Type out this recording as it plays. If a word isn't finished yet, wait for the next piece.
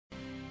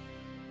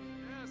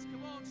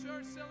on,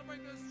 church.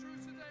 Celebrate those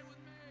truths today with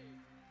me.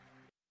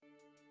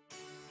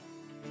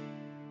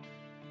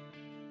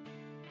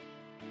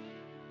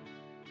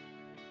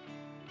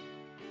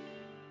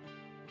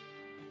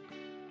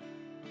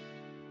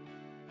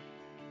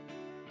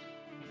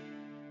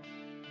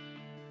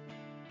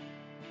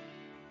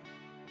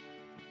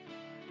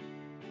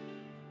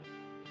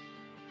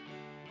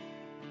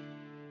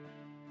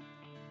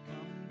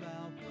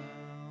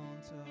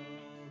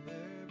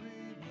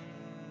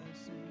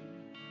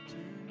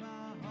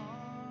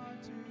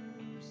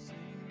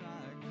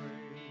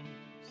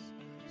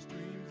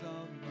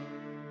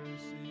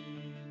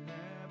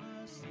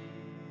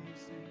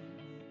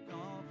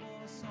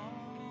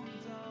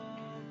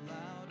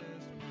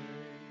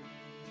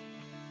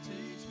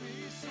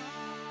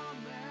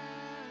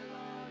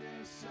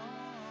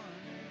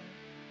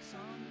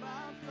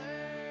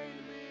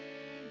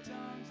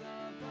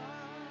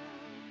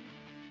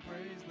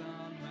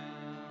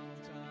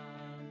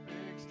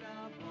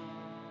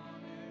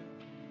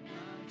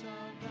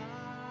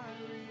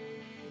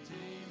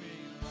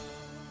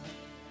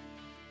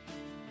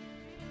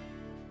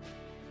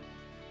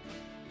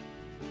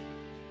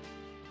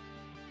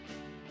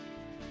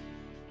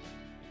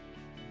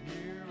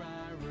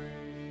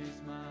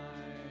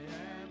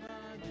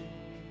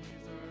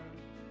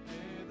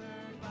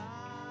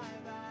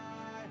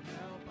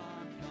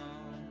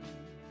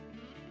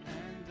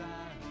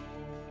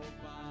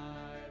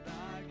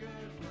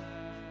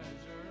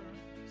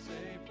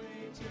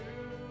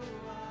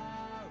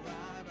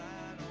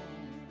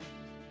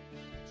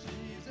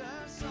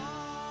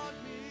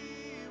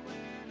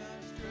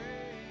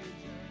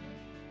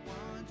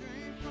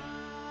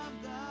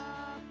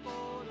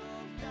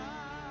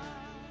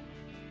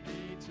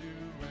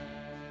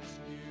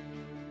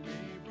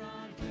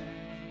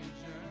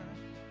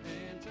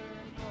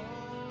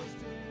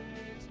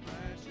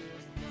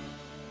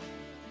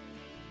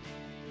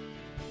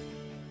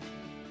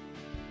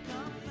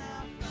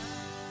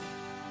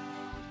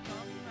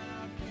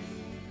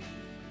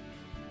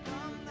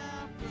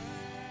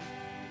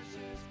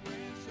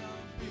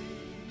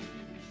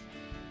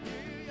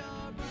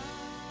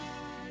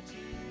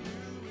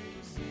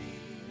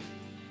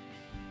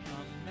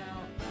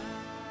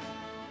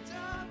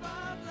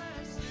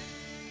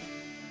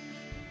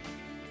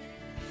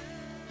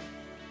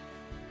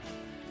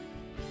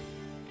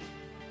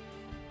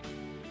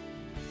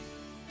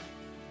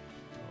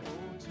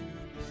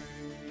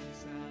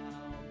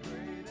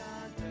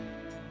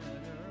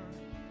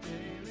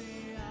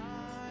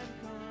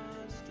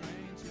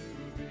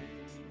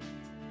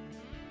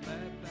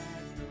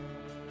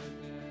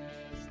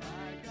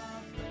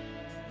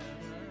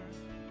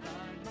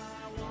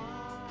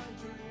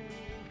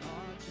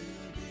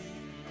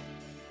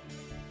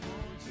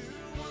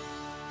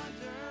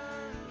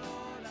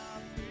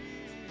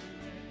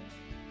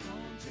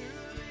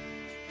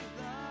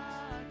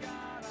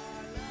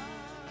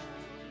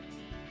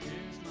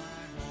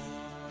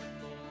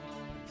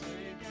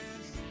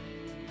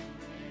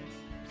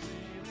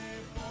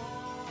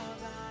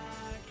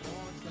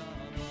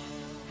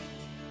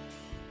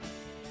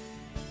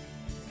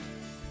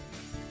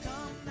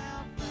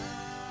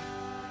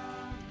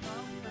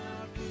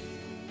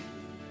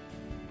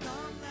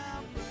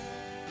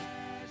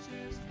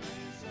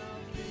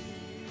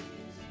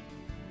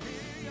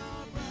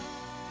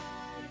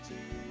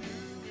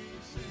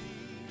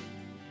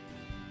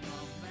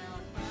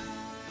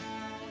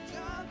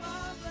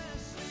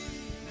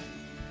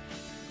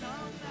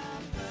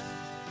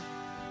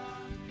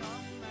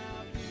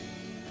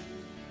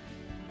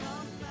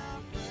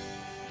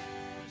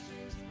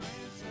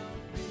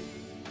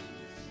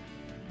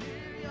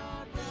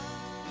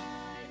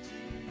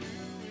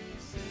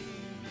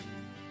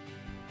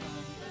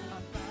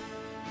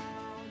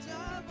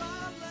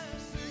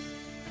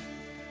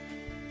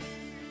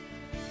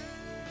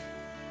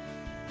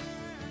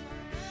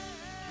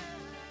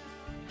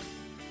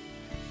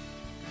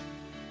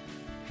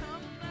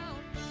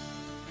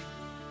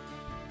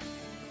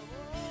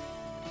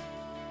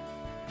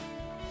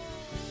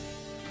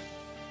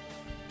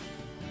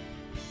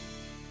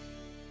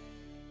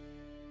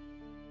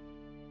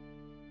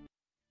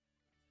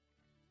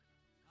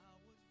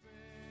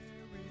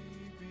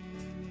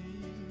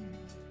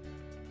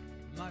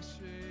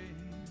 Shame.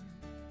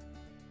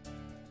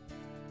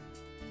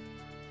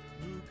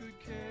 Who could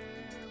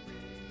carry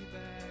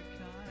that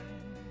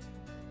kind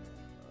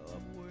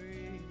of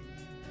weight?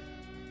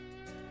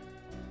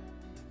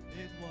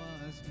 It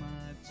was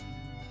my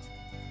turn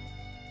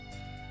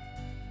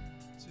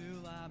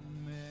till I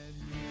met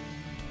you.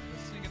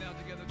 Let's sing it out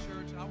together,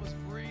 church. I was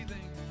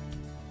breathing,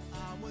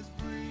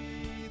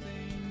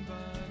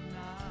 but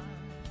not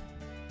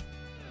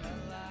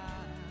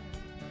alive.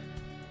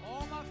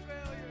 All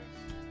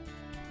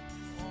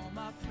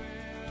my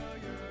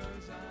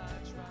failures, I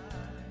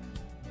tried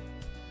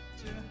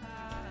to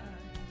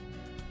hide.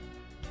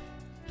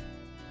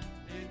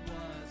 It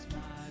was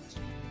my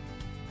turn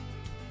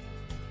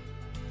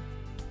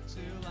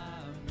till I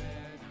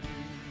met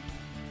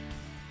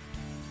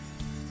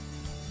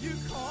you. You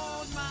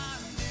called my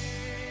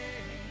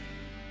name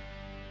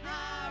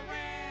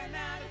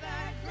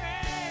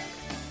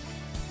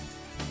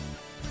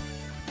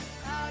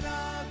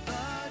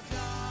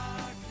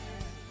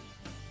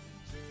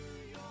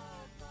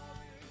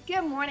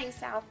morning,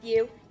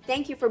 Southview.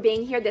 Thank you for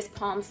being here this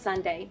Palm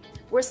Sunday.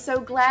 We're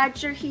so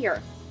glad you're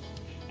here.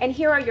 And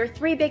here are your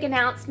 3 big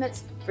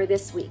announcements for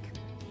this week.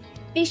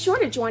 Be sure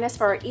to join us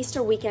for our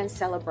Easter weekend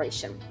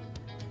celebration.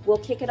 We'll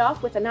kick it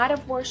off with a night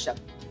of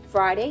worship,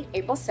 Friday,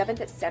 April 7th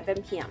at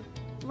 7 p.m.,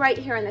 right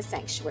here in the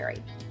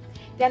sanctuary.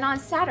 Then on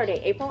Saturday,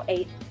 April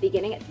 8th,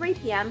 beginning at 3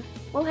 p.m.,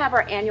 we'll have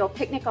our annual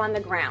picnic on the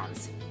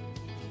grounds.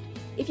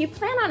 If you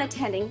plan on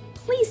attending,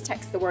 please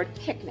text the word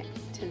picnic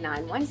to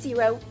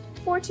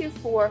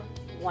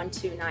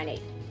 910-424-1298.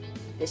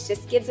 This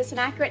just gives us an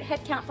accurate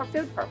head count for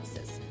food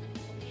purposes.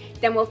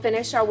 Then we'll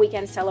finish our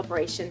weekend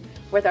celebration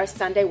with our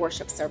Sunday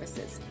worship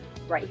services,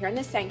 right here in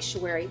the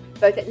sanctuary,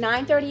 both at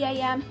 9:30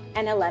 a.m.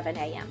 and 11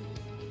 a.m.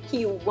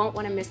 You won't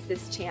want to miss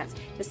this chance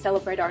to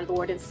celebrate our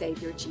Lord and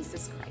Savior,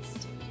 Jesus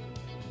Christ.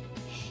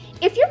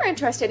 If you're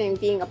interested in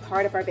being a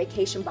part of our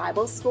Vacation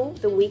Bible School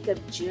the week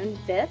of June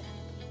 5th,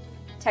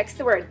 text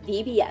the word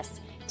VBS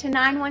to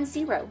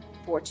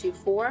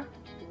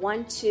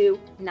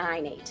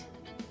 910-424-1298.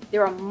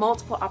 There are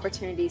multiple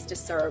opportunities to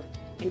serve,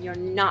 and you're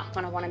not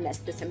going to want to miss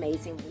this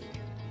amazing week.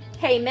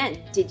 Hey men,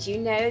 did you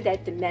know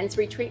that the men's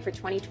retreat for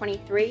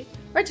 2023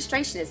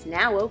 registration is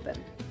now open?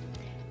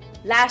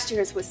 Last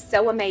year's was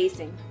so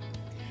amazing.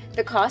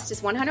 The cost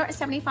is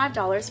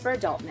 $175 for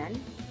adult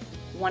men,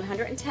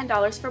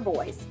 $110 for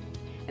boys,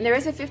 and there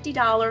is a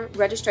 $50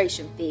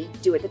 registration fee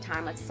due at the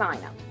time of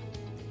sign-up.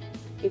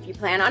 If you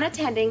plan on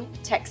attending,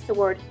 text the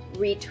word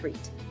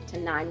retreat to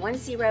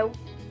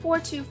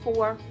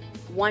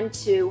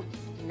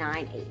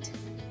 910-424-1298.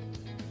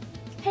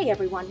 Hey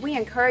everyone, we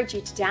encourage you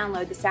to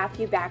download the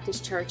Southview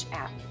Baptist Church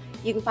app.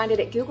 You can find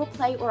it at Google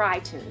Play or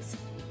iTunes.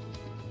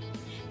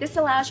 This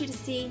allows you to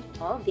see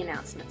all of the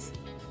announcements,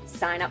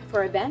 sign up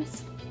for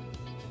events,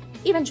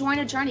 even join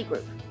a journey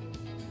group.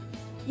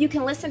 You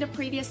can listen to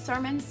previous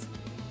sermons.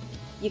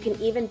 You can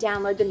even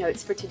download the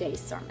notes for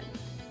today's sermon.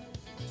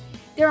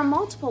 There are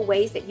multiple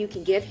ways that you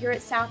can give here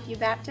at Southview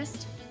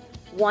Baptist.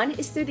 One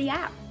is through the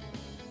app.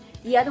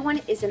 The other one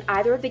is in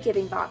either of the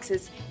giving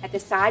boxes at the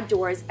side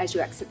doors as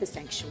you exit the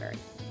sanctuary.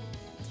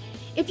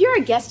 If you're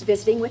a guest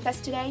visiting with us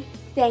today,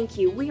 thank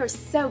you. We are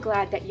so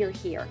glad that you're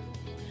here.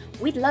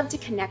 We'd love to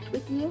connect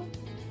with you.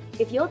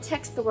 If you'll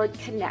text the word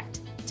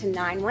connect to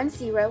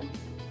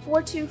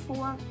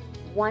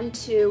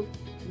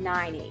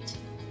 910-424-1298.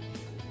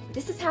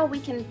 This is how we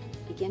can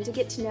begin to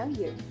get to know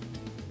you,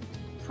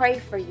 pray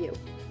for you,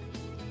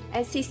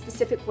 and see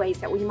specific ways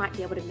that we might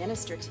be able to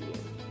minister to you.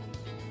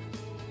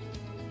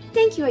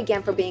 Thank you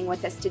again for being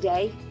with us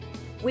today.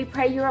 We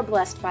pray you are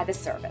blessed by the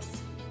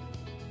service.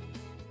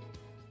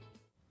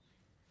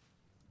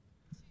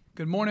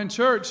 Good morning,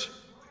 church.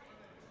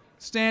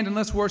 Stand and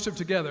let's worship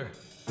together.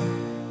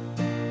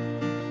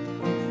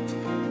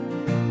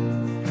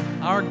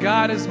 Our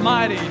God is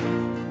mighty.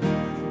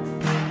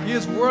 He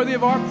is worthy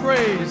of our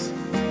praise.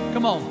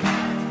 Come on.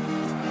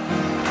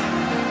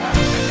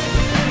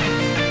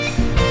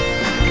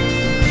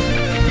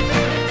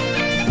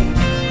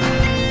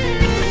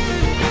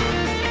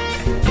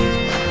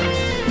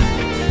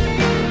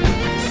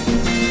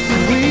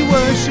 We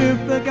worship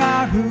the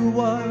God who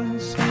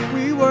was.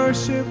 We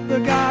worship the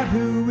God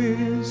who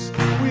is.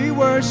 We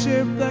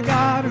worship the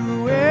God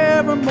who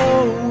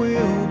evermore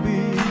will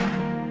be.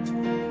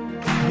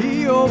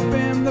 He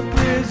opened the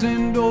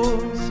prison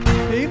doors.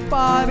 He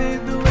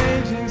parted the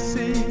raging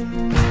sea.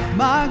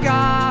 My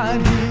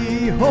God,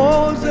 He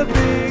holds the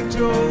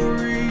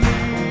victory.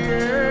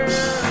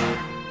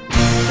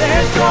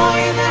 There's joy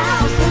in the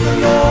house of the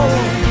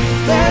Lord.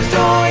 There's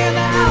joy in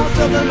the house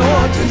of the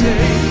Lord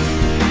today.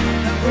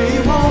 We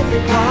won't be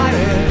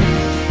quiet.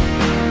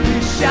 We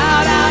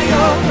shout out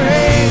your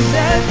praise.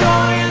 There's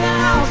joy in the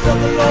house of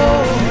the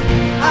Lord.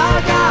 Our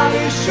God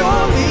is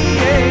surely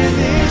in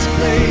this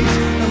place,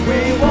 and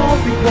we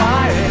won't be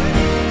quiet.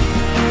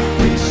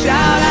 We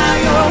shout out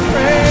your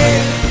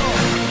praise.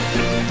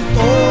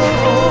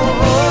 Oh,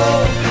 oh, oh.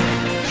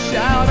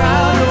 Shout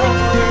out your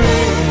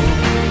praise.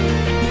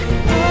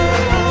 Oh,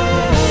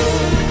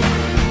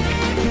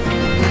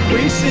 oh.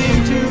 We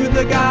sing to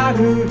the God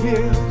who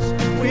heals.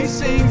 We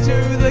sing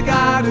to the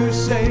God who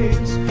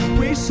saves.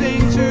 We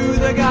sing to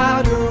the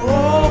God who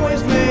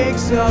always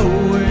makes a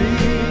way.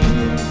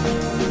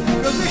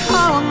 'Cause He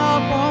hung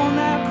up on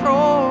that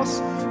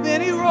cross,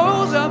 then He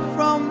rose up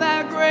from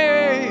that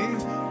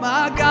grave.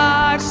 My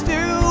God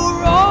still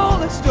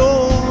rolling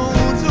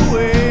stones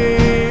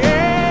away.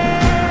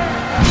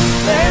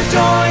 There's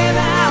joy in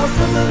the house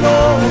of the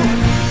Lord.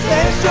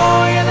 There's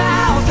joy in the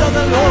house of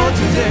the Lord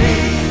today.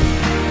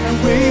 And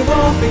we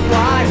won't be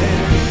quiet.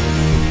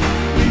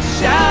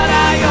 Shout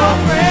out your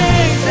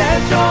praise.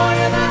 There's joy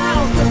in the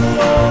house of the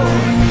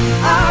Lord.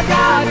 Our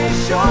God is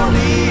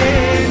surely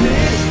in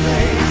this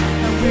place,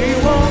 and we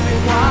won't be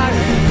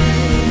quiet.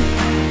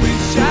 We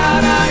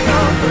shout out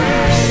your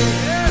praise.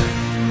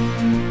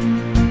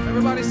 Yeah.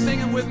 Everybody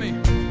singing with me.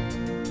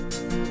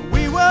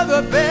 We were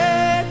the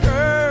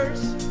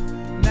beggars,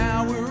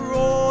 now we're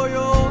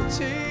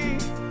royalty.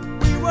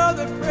 We were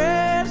the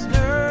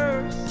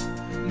prisoners,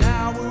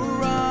 now we're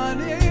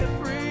running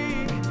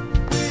free.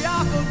 We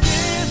are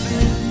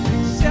forgiven.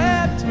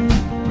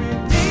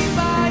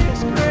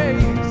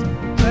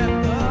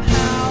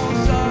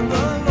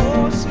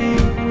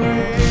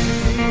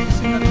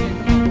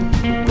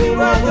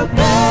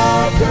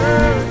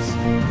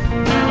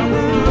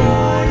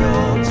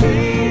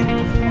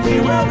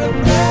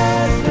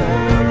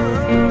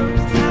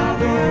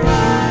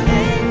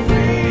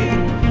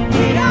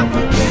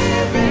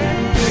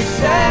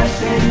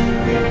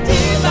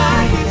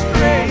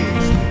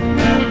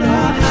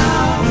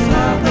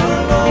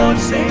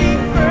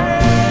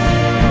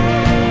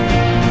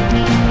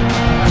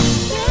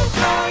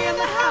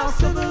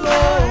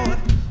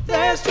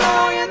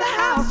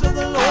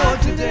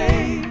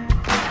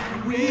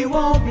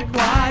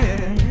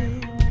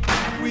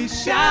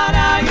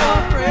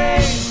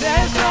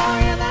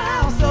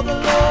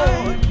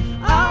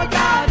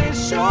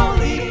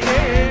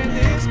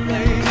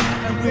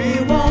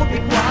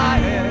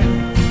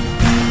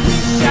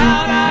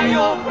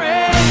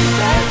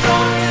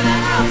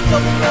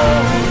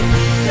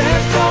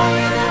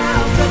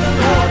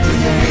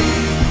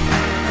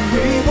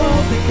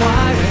 be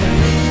quiet.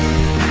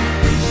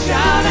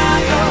 Shout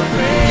out your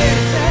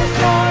praise. There's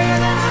joy in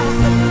the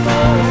house of the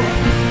Lord.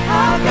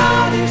 Our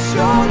God is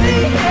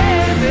surely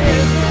in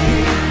this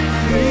place.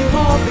 We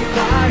won't be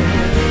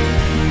quiet.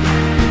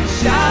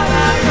 Shout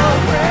out your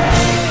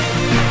praise.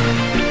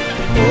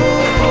 Oh,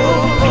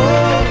 oh,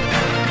 oh.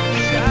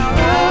 Shout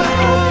out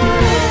your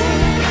praise.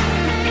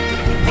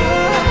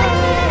 Oh,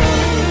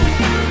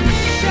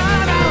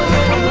 shout out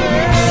your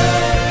praise.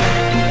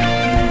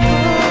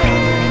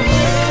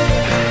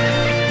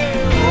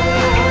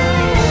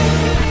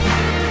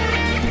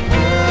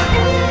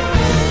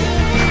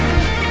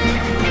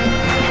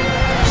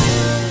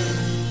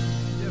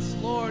 Yes,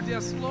 Lord.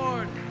 Yes,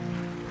 Lord.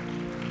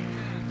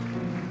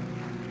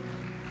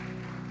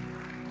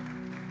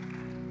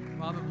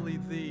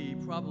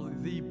 Probably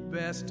the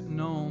best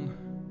known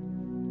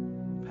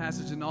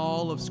passage in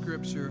all of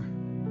Scripture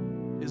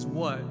is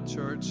what,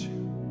 church?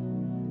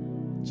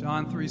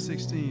 John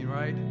 3:16,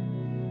 right?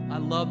 I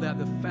love that.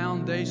 The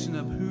foundation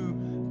of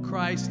who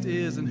Christ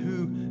is and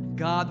who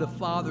God the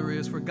Father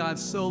is. For God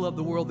so loved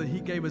the world that he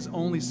gave his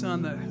only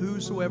Son, that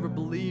whosoever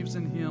believes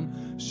in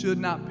him should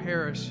not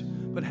perish,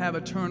 but have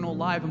eternal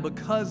life. And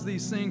because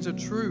these things are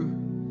true,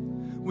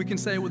 we can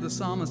say with the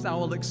psalmist, I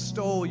will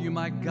extol you,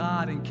 my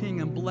God and King,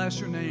 and bless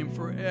your name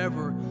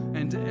forever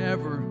and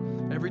ever.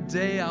 Every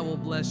day I will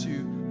bless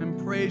you and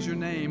praise your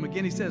name.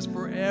 Again, he says,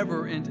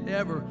 forever and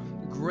ever.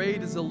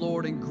 Great is the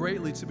Lord and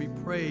greatly to be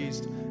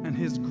praised, and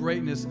his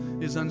greatness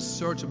is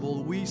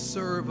unsearchable. We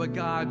serve a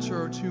God,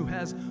 church, who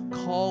has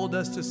called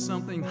us to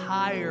something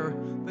higher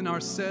than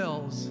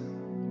ourselves.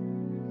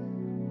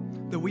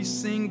 That we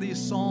sing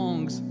these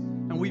songs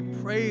and we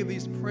pray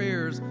these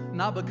prayers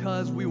not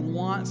because we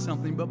want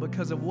something, but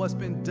because of what's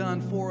been done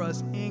for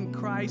us in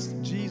Christ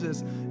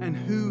Jesus and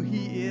who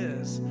he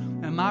is.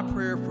 And my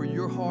prayer for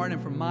your heart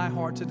and for my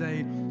heart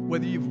today,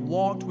 whether you've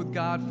walked with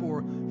God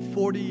for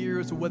 40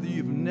 years or whether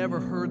you've never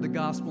heard the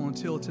gospel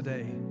until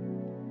today,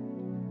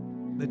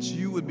 that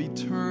you would be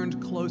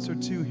turned closer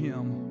to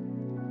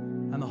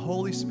him and the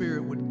Holy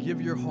Spirit would give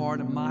your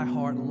heart and my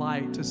heart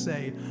light to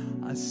say,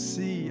 I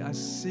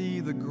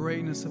see the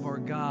greatness of our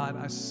God.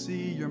 I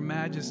see your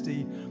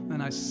majesty,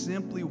 and I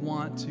simply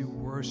want to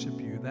worship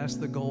you. That's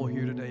the goal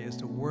here today, is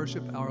to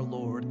worship our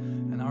Lord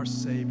and our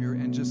Savior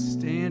and just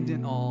stand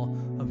in awe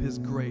of his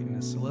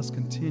greatness. So let's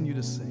continue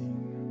to sing.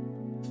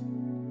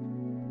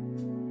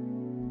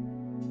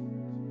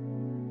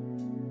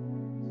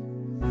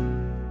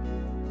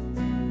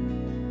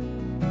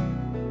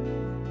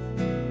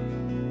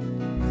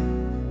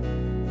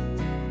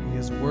 He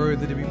is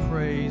worthy to be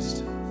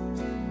praised.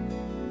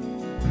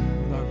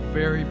 With our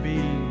very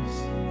beings,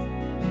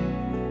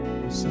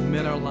 we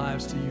submit our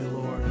lives to you,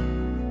 Lord.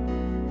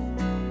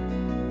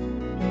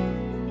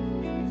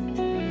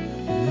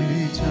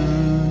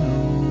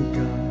 Eternal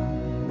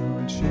God,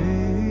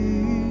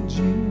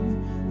 unchanging,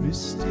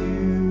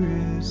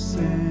 mysterious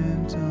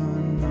and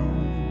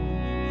unknown,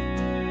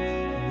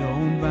 no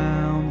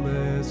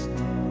boundless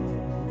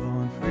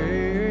love,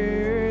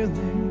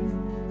 unfailing,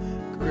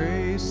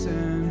 grace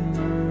and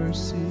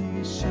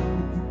mercy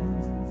shown.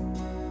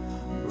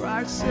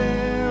 Bright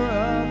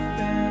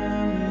seraphim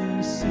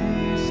in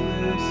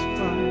ceaseless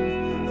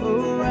flight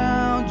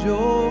around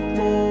your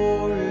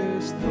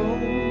glorious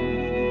throne.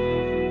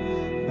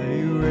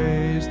 They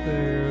raise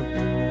their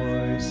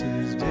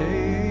voices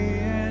day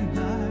and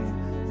night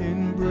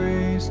in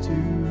praise to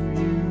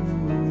you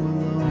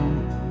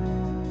alone.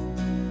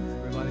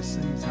 Everybody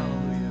sings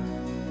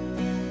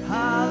hallelujah.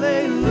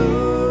 Hallelujah.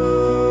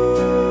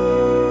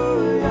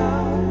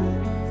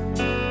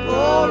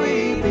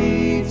 Glory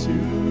be to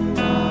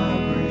our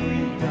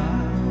great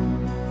God.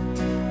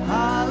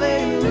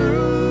 Hallelujah.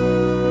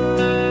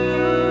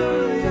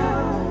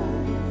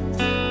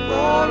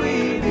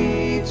 Glory be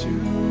to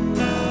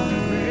our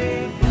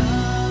great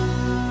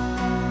God.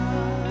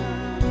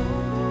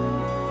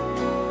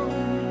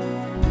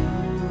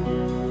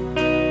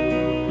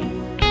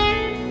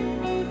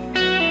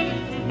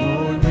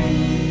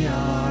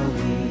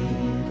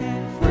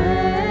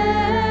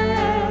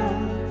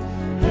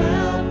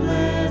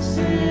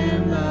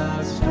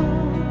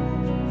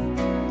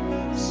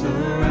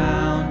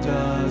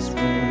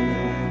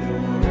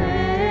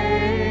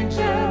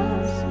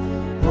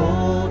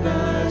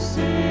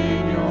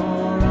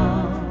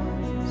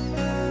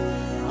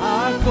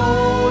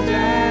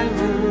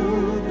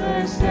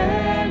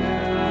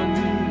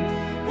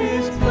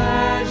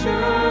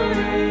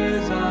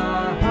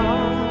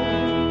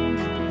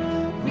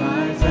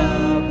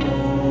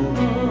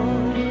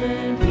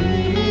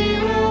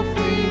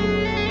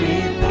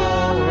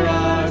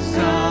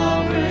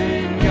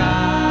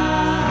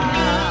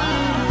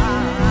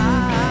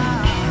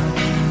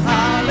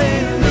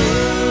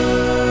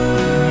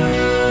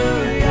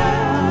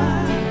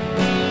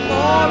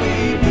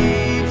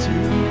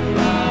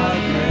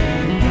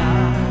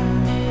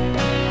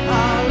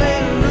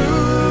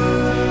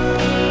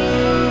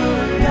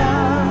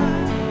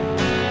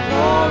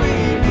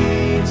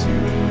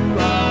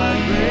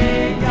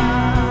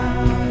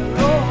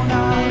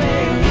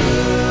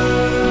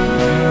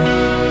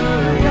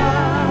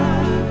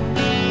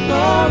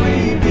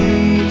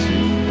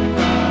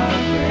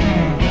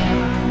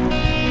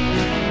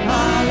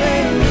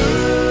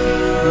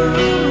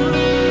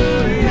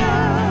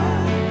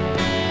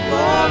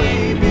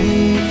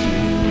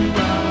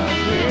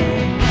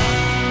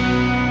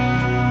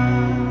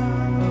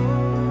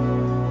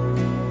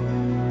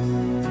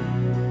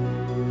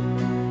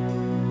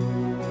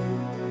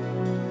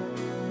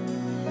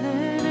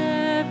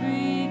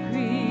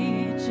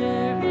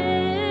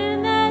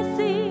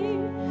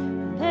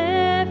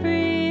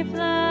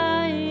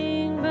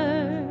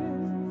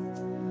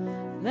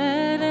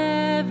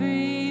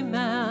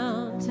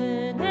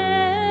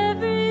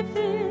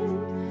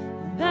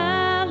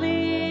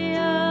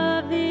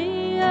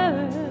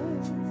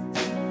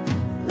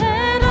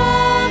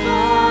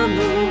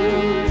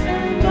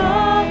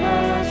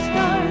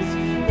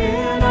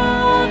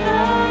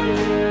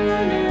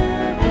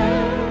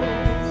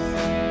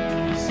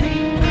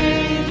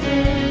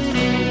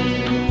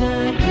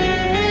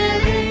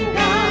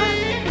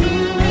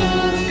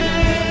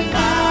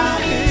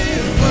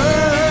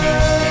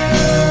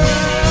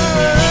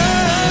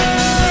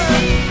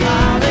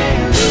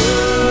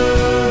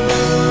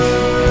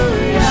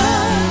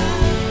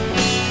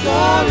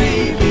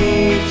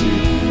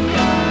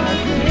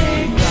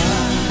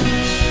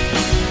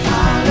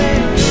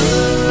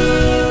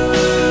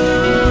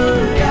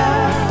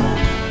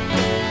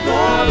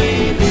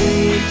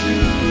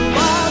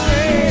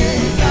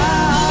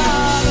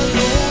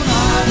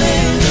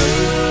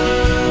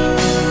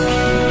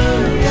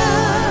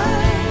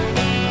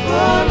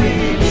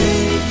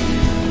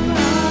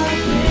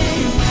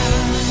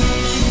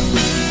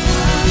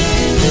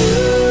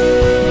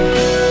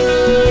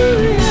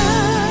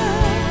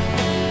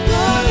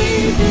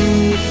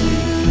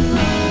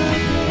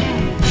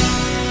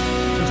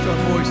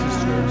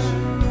 voices, church.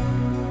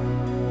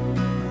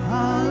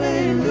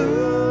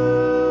 Hallelujah.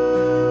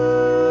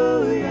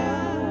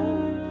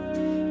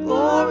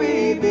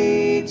 Glory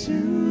be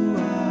to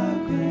our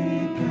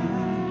great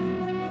God.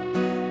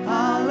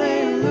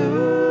 Hallelujah.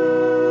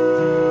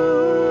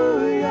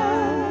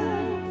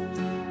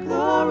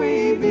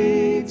 Glory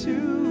be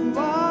to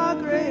our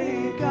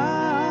great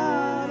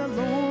God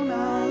alone.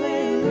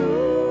 Hallelujah.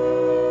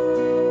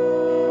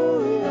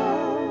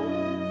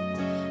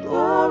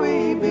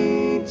 Glory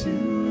be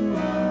to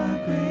our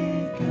great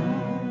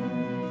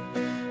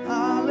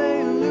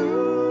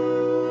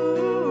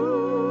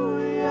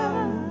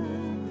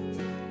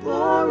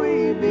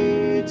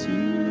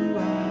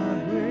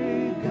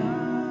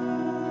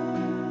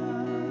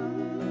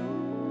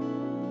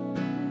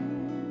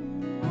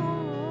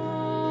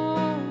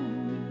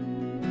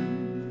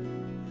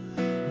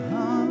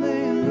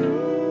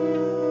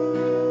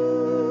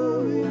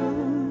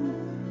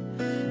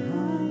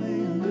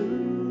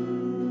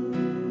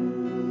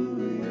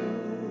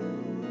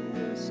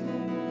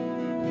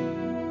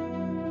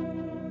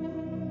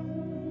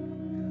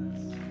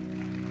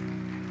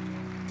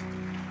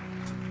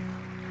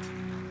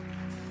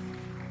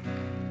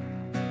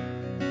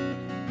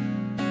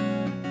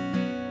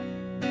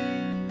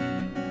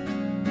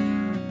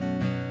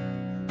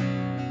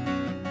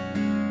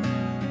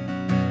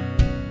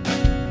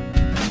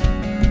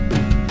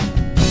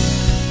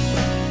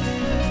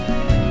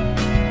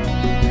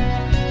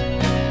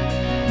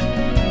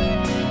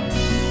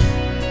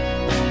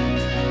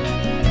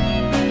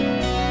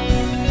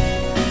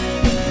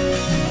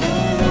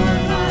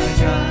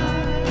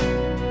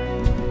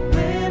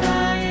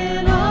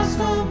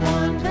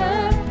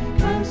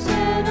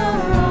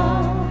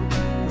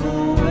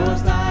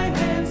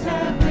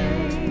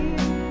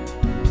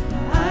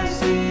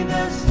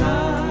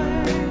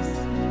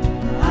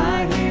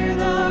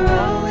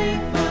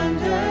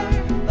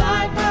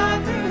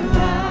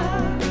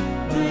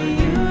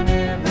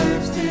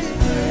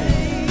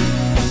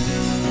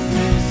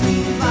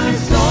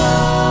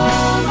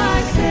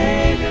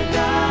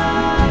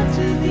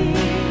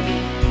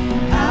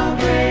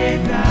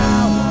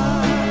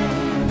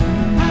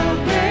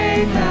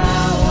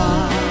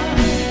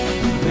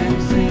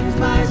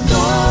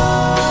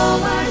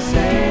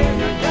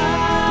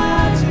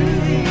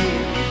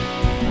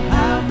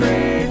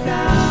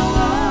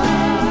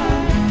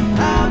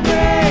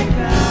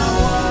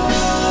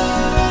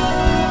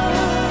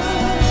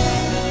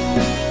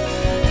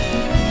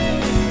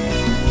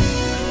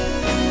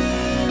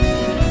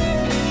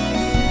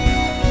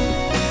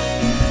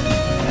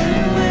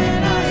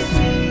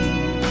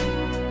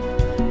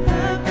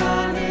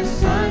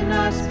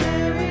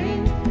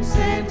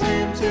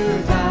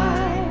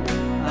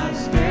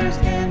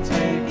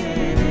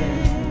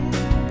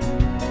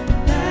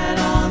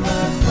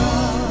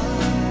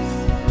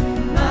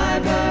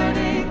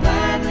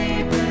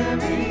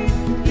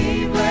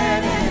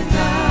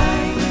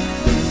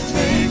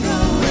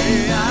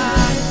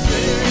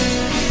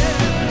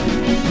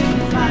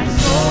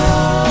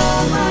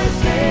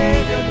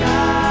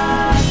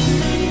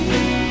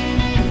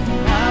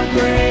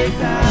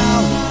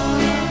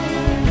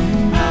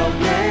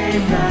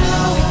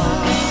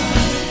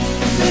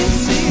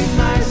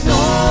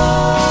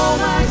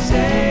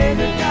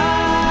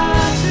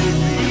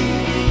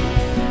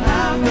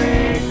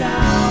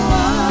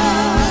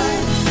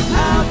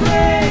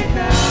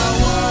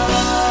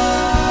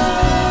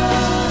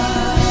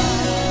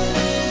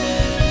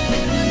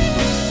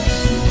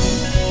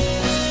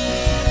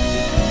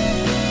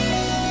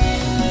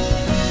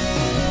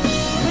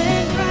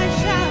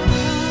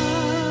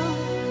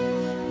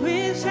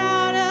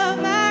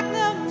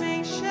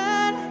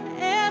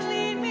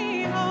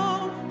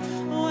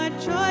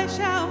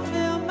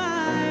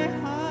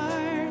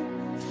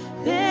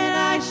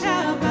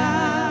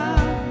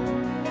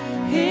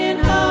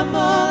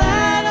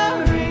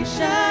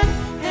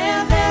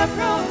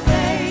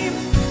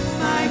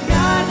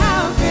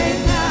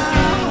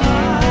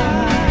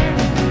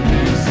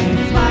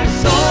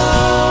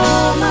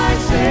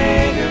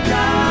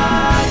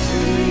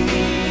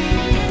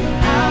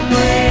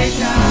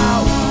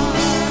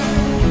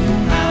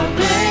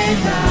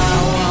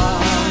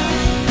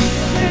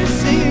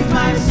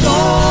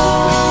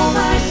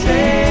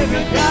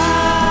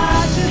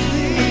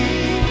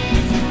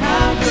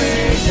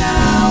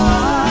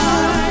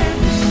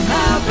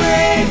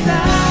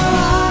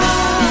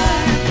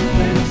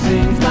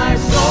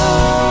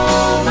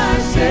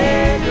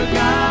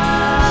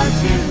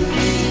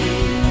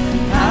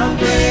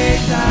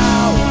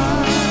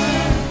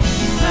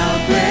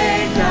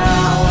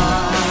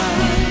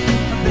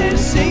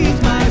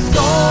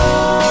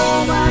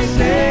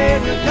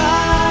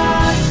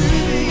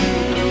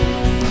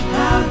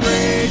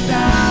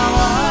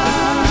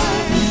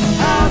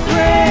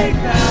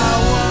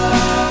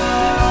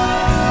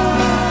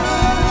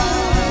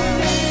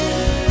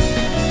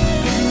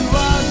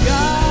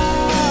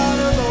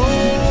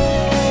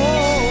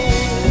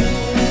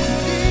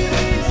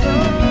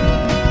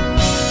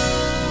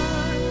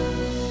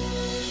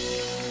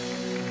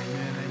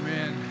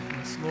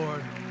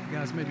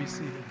be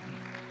seated.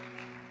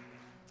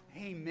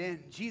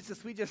 Amen.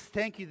 Jesus, we just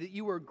thank you that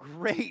you are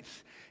great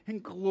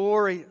and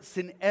glorious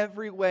in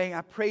every way. I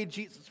pray,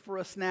 Jesus, for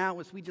us now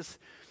as we just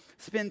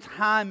spend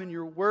time in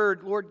your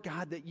word, Lord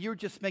God, that you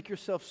just make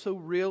yourself so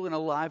real and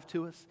alive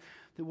to us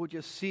that we'll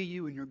just see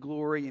you in your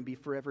glory and be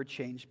forever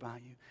changed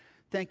by you.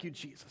 Thank you,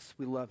 Jesus.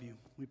 We love you.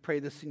 We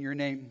pray this in your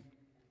name.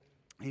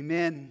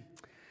 Amen.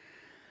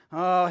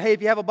 Hey,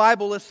 if you have a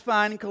Bible, let's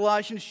find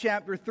Colossians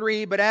chapter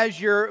 3. But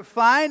as you're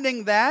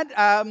finding that,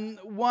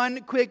 one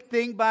quick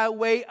thing by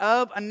way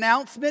of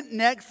announcement.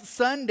 Next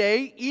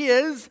Sunday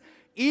is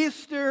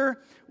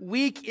Easter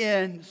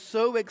weekend.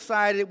 So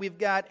excited. We've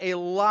got a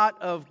lot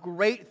of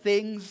great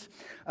things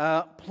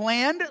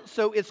planned.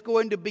 So it's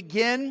going to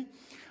begin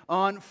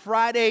on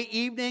Friday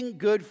evening,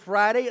 Good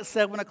Friday at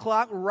 7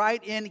 o'clock,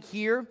 right in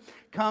here.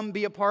 Come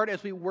be a part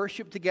as we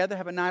worship together.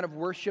 Have a night of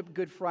worship,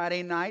 Good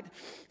Friday night,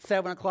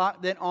 7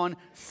 o'clock. Then on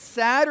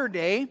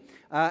Saturday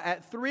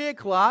at 3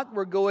 o'clock,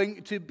 we're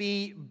going to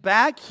be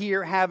back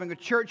here having a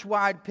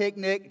church-wide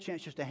picnic, a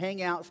chance just to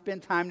hang out,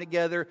 spend time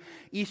together,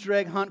 Easter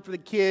egg hunt for the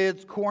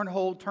kids,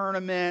 cornhole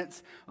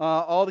tournaments,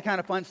 all the kind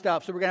of fun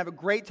stuff. So we're going to have a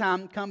great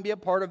time. Come be a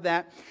part of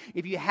that.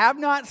 If you have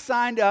not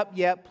signed up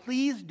yet,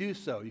 please do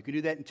so. You can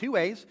do that in two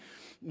ways.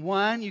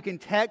 One, you can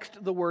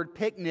text the word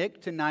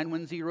picnic to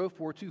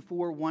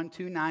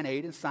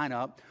 910-424-1298 and sign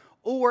up.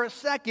 Or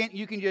second,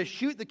 you can just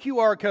shoot the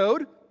QR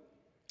code.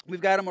 We've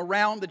got them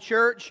around the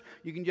church.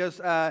 You can just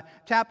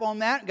tap on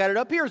that. Got it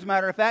up here, as a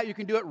matter of fact. You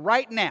can do it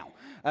right now.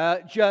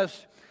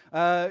 Just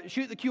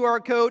shoot the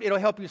QR code. It'll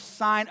help you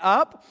sign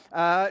up.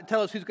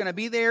 Tell us who's going to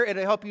be there.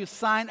 It'll help you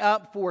sign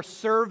up for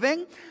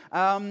serving.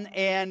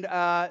 And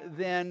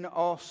then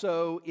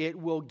also it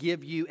will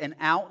give you an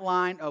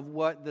outline of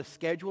what the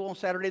schedule on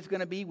Saturday is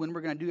going to be, when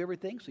we're going to do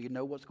everything, so you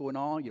know what's going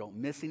on. You don't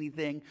miss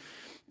anything.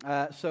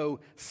 So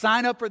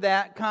sign up for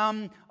that.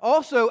 Come.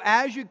 Also,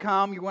 as you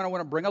come, you're going to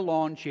want to bring a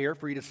lawn chair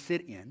for you to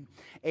sit in.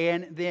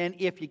 And then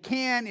if you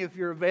can, if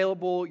you're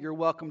available, you're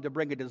welcome to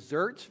bring a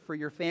dessert for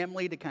your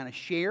family to kind of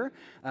share.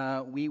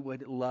 We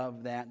would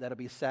love that. That'll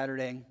be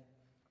Saturday.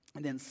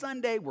 And then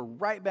Sunday, we're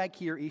right back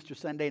here, Easter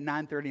Sunday,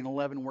 9:30 and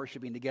 11,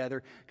 worshiping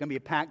together. Going to be a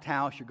packed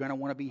house. You're going to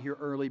want to be here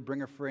early.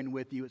 Bring a friend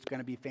with you. It's going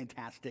to be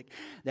fantastic.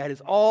 That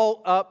is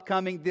all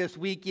upcoming this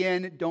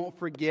weekend. Don't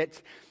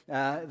forget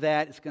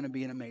that. It's going to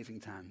be an amazing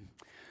time.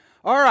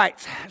 All right,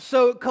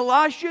 so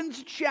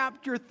Colossians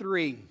chapter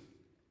 3.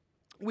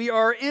 We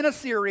are in a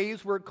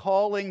series we're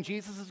calling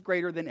Jesus is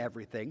Greater Than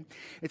Everything.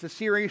 It's a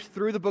series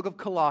through the book of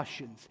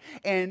Colossians.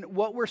 And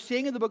what we're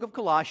seeing in the book of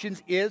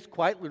Colossians is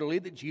quite literally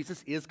that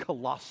Jesus is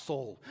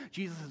colossal.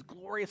 Jesus is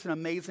glorious and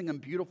amazing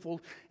and beautiful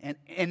and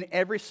in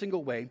every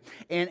single way.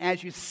 And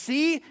as you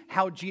see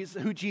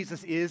who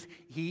Jesus is,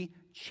 he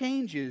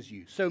changes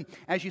you. So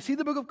as you see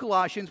the book of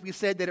Colossians, we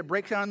said that it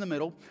breaks down in the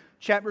middle.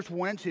 Chapters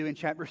 1 and 2 and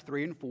chapters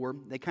 3 and 4,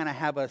 they kind of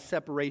have a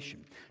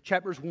separation.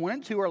 Chapters 1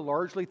 and 2 are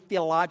largely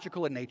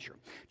theological in nature.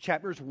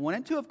 Chapters 1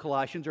 and 2 of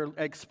Colossians are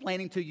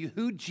explaining to you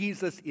who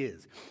Jesus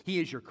is. He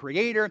is your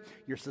creator,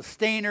 your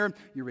sustainer,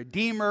 your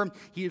redeemer.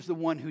 He is the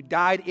one who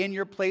died in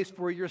your place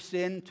for your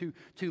sin to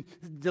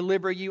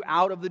deliver you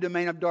out of the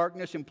domain of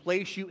darkness and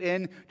place you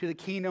into the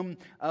kingdom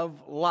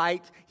of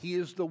light. He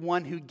is the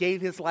one who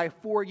gave his life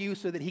for you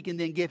so that he can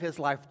then give his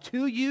life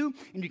to you,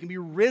 and you can be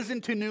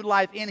risen to new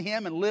life in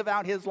him and live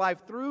out his life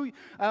through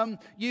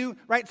you,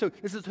 right? So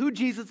this is who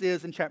Jesus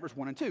is in chapters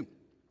 1 and 2.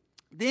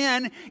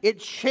 Then it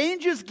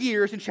changes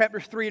gears in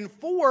chapters 3 and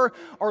 4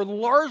 are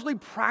largely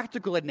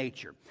practical in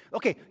nature.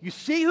 Okay, you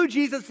see who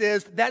Jesus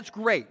is, that's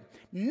great.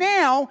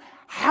 Now,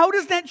 how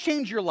does that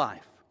change your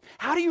life?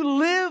 How do you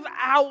live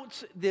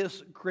out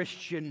this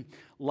Christian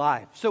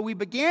life? So we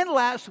began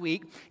last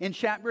week in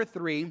chapter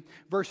 3,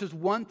 verses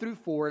 1 through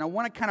 4, and I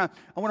want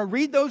to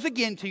read those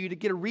again to you to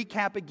get a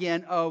recap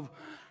again of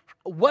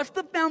what's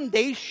the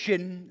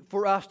foundation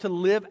for us to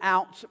live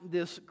out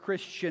this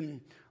Christian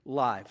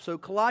life. So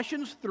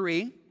Colossians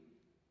 3,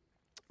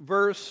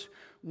 verse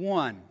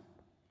 1.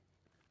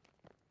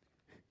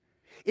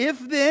 If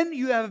then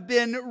you have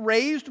been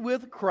raised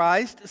with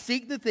Christ,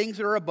 seek the things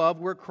that are above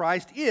where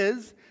Christ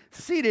is,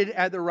 seated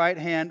at the right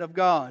hand of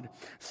God.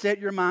 Set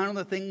your mind on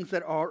the things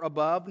that are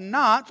above,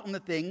 not on the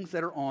things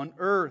that are on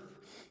earth.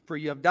 For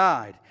you have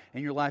died,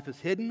 and your life is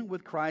hidden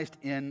with Christ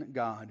in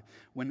God.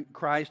 When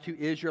Christ, who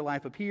is your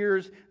life,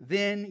 appears,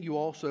 then you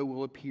also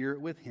will appear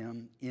with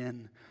him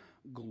in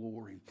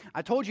glory.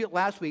 I told you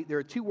last week there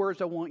are two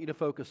words I want you to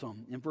focus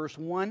on. In verse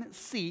 1,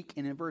 seek,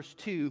 and in verse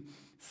 2,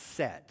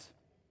 set.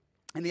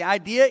 And the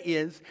idea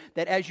is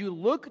that as you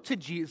look to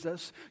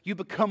Jesus, you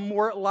become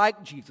more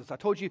like Jesus. I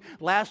told you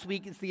last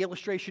week it's the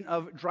illustration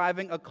of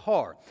driving a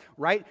car,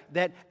 right?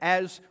 That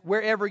as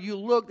wherever you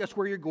look, that's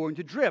where you're going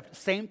to drift.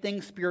 Same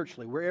thing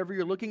spiritually. Wherever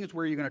you're looking is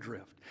where you're going to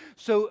drift.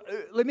 So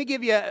let me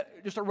give you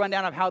just a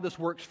rundown of how this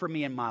works for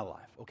me in my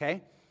life,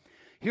 okay?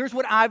 Here's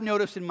what I've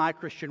noticed in my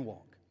Christian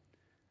walk.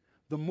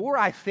 The more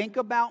I think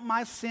about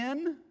my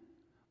sin,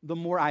 the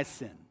more I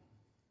sin.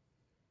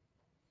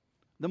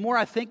 The more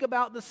I think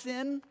about the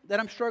sin that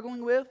I'm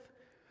struggling with,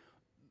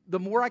 the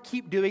more I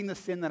keep doing the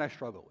sin that I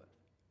struggle with.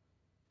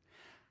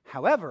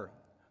 However,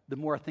 the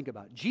more I think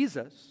about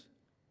Jesus,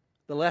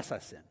 the less I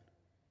sin.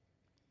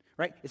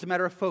 Right? It's a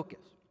matter of focus.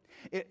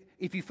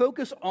 If you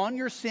focus on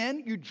your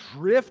sin, you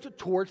drift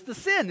towards the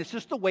sin. It's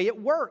just the way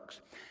it works.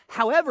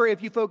 However,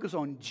 if you focus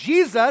on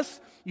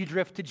Jesus, you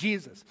drift to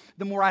Jesus.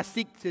 The more I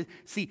seek to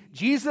see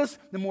Jesus,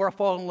 the more I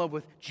fall in love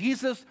with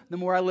Jesus, the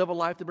more I live a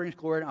life that brings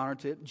glory and honor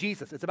to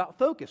Jesus. It's about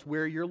focus,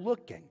 where you're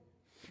looking.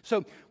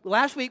 So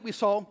last week we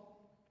saw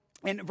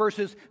in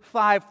verses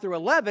 5 through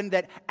 11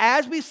 that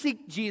as we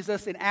seek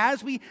Jesus and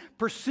as we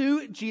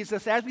pursue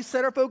Jesus, as we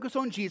set our focus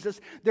on Jesus,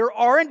 there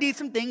are indeed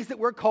some things that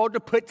we're called to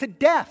put to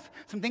death,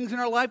 some things in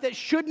our life that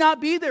should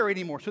not be there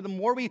anymore. So the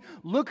more we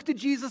look to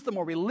Jesus, the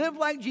more we live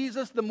like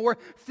Jesus, the more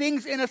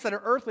things in us that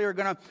are earthly are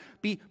going to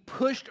be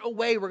pushed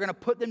away. We're going to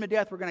put them to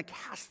death. We're going to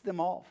cast them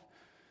off.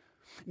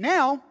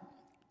 Now,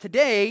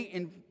 today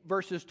in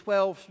verses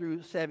 12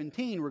 through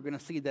 17, we're going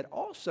to see that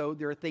also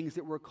there are things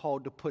that we're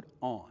called to put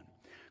on.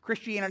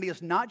 Christianity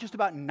is not just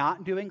about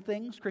not doing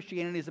things.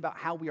 Christianity is about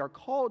how we are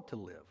called to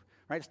live.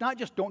 Right? It's not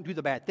just don't do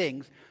the bad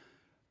things.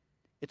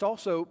 It's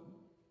also,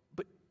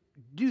 but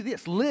do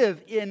this,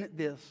 live in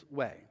this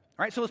way.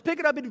 All right, so let's pick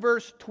it up in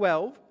verse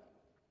 12,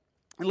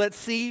 and let's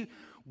see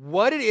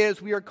what it is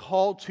we are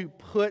called to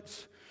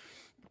put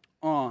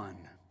on.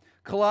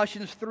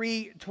 Colossians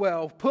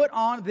 3:12, put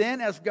on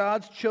then as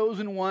God's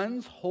chosen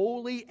ones,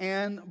 holy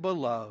and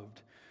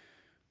beloved,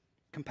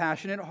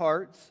 compassionate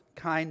hearts,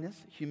 kindness,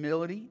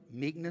 humility,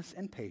 meekness,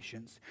 and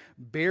patience,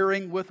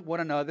 bearing with one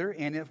another,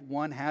 and if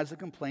one has a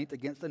complaint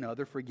against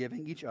another,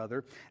 forgiving each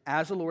other,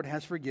 as the Lord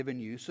has forgiven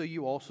you, so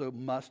you also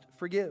must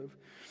forgive.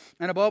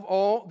 And above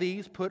all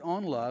these, put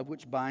on love,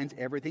 which binds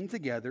everything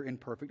together in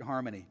perfect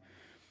harmony.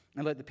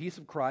 And let the peace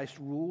of Christ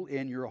rule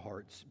in your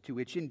hearts, to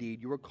which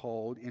indeed you are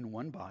called in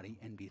one body,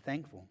 and be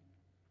thankful.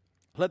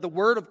 Let the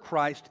word of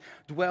Christ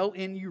dwell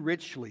in you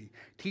richly,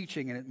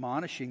 teaching and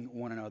admonishing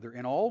one another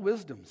in all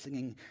wisdom,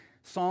 singing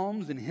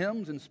psalms and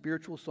hymns and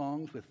spiritual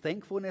songs with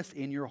thankfulness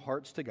in your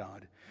hearts to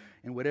God.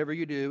 And whatever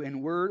you do,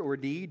 in word or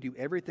deed, do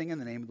everything in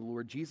the name of the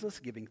Lord Jesus,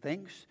 giving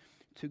thanks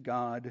to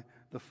God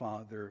the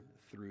Father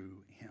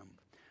through him.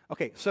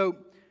 Okay, so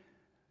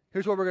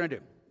here's what we're going to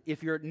do.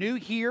 If you're new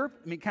here,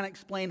 let me kind of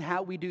explain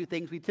how we do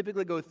things. We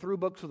typically go through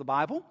books of the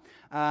Bible.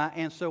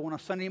 And so on a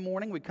Sunday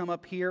morning, we come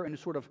up here and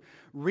sort of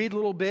read a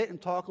little bit and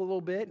talk a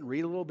little bit and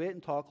read a little bit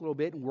and talk a little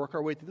bit and work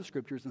our way through the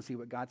scriptures and see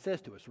what God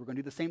says to us. So we're going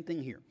to do the same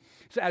thing here.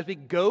 So as we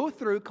go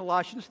through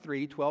Colossians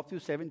 3:12 through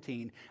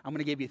 17, I'm going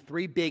to give you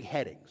three big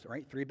headings, all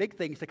right? Three big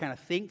things to kind of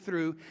think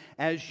through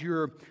as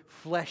you're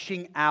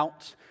fleshing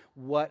out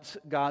what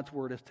God's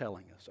word is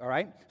telling us, all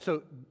right?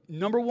 So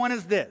number one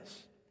is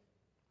this.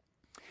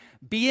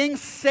 Being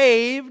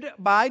saved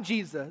by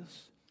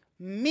Jesus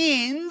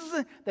means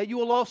that you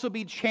will also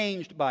be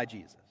changed by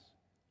Jesus.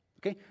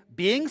 Okay?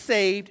 Being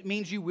saved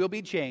means you will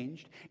be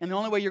changed, and the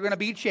only way you're going to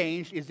be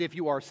changed is if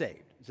you are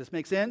saved. Does this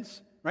make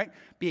sense? Right?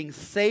 Being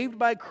saved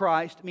by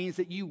Christ means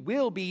that you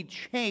will be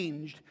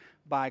changed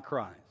by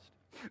Christ.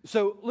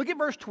 So look at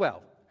verse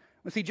 12.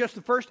 Let's see just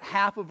the first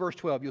half of verse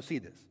 12. You'll see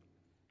this.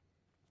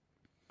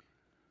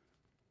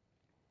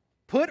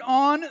 Put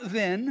on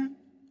then,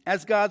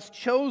 as God's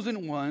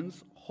chosen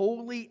ones,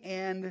 holy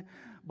and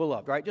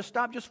beloved. All right, just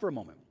stop just for a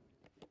moment.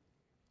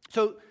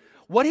 So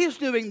what he's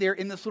doing there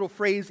in this little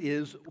phrase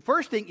is,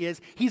 first thing is,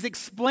 he's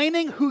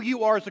explaining who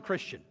you are as a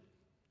Christian.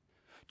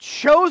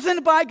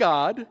 Chosen by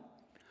God,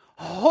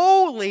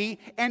 holy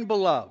and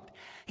beloved.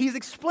 He's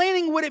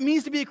explaining what it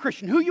means to be a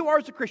Christian, who you are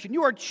as a Christian.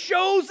 You are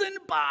chosen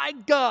by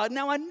God.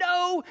 Now, I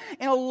know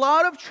in a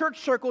lot of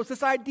church circles,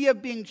 this idea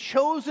of being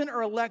chosen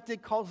or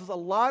elected causes a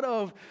lot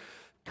of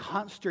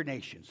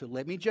consternation. So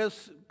let me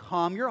just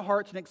calm your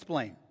hearts and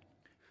explain.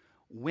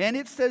 When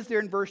it says there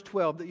in verse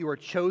 12 that you are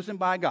chosen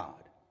by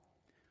God,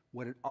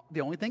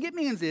 the only thing it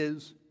means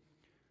is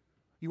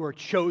you are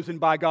chosen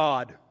by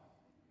God.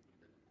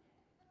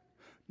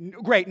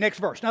 Great, next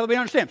verse. Now that we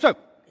understand. So,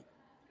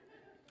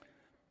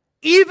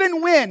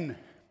 even when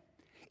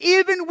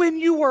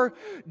you are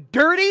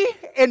dirty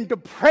and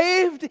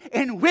depraved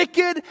and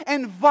wicked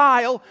and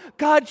vile,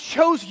 God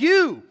chose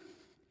you.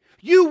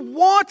 You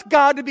want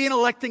God to be an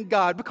electing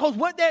God, because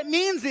what that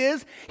means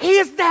is He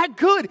is that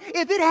good.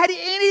 If it had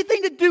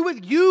anything to do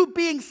with you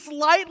being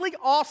slightly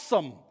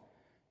awesome,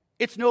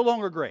 it's no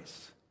longer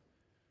grace.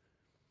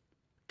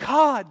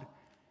 God,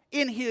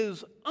 in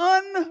His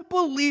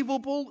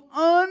unbelievable,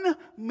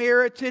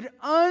 unmerited,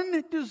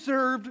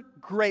 undeserved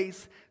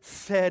grace,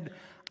 said,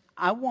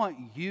 I want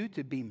you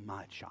to be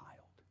my child.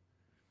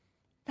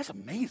 That's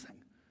amazing.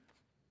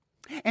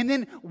 And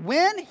then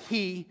when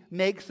He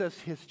makes us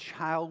His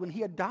child, when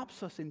He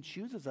adopts us and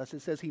chooses us,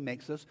 it says He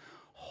makes us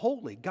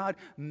holy. God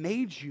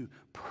made you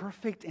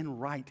perfect and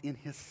right in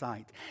His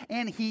sight.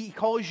 And He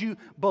calls you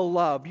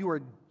beloved. You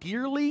are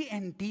dearly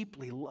and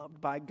deeply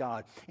loved by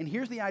God. And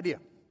here's the idea.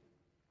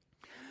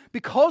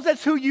 Because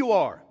that's who you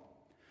are,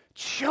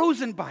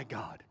 chosen by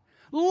God,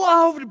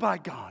 loved by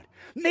God,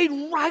 made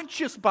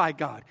righteous by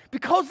God,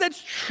 because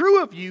that's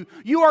true of you,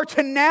 you are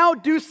to now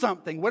do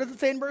something. What does it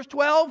say in verse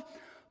 12?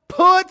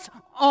 Put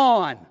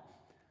on.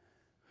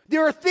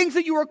 There are things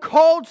that you are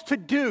called to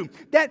do.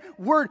 That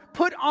word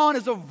put on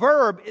is a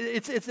verb.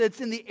 It's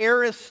in the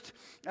aorist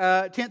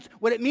tense.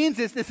 What it means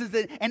is this is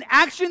an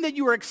action that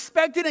you are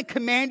expected and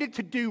commanded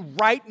to do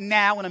right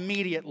now and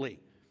immediately.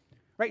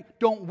 Right?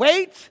 Don't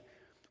wait.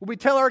 We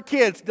tell our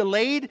kids,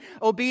 delayed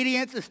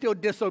obedience is still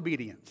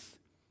disobedience.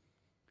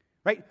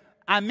 Right?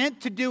 I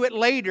meant to do it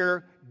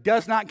later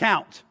does not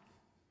count.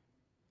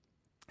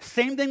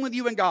 Same thing with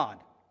you and God.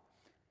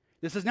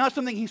 This is not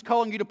something He's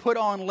calling you to put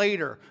on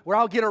later, or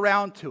I'll get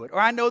around to it, or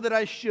I know that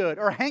I should,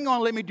 or hang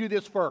on, let me do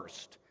this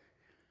first.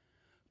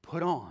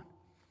 Put on.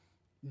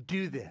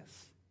 Do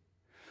this.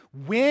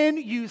 When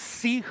you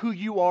see who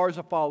you are as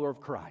a follower of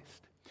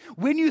Christ,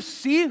 when you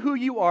see who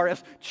you are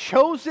as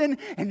chosen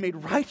and made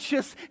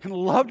righteous and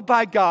loved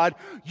by God,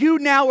 you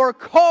now are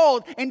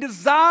called and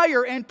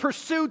desire and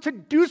pursue to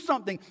do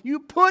something. You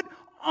put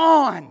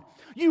on.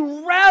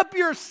 You wrap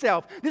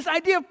yourself. This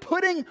idea of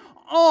putting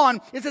on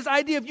is this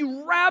idea of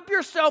you wrap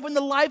yourself in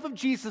the life of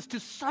Jesus to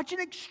such an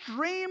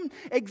extreme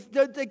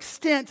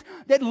extent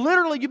that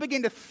literally you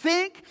begin to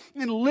think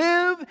and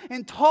live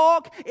and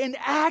talk and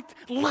act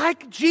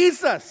like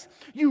Jesus.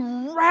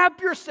 You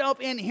wrap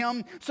yourself in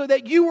Him so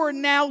that you are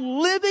now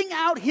living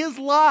out His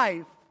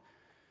life.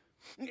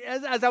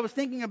 As I was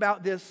thinking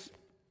about this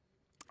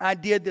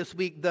idea this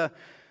week, the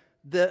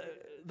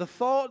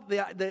thought,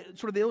 the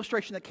sort of the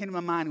illustration that came to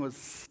my mind was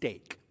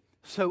steak.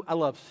 So I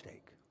love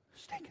steak.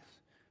 Steak is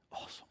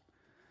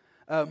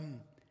awesome.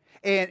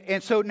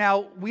 And so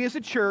now we as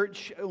a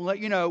church, I'll let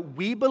you know,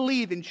 we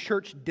believe in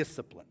church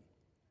discipline.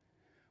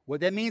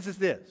 What that means is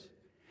this.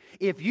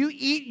 If you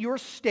eat your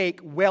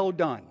steak well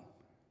done,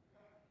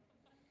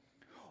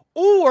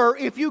 or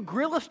if you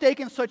grill a steak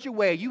in such a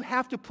way you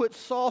have to put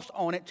sauce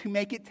on it to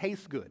make it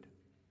taste good,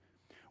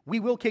 we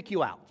will kick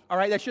you out. All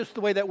right, that's just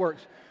the way that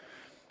works.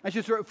 That's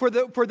just for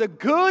the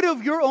good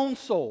of your own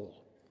soul.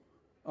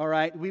 All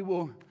right, we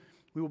will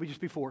just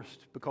be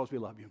forced because we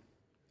love you.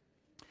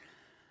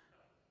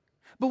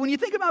 But when you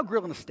think about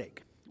grilling a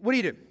steak, what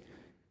do?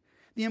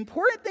 The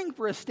important thing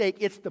for a steak,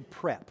 it's the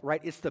prep, right?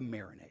 It's the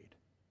marinade.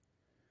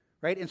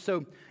 Right? And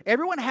so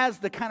everyone has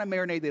the kind of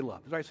marinade they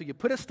love. Right? So you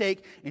put a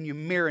steak and you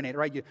marinate,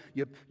 right?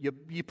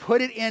 You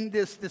put it in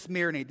this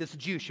marinade, this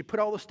juice. You put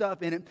all the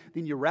stuff in it,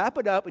 then you wrap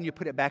it up and you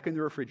put it back in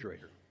the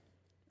refrigerator.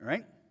 All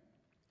right?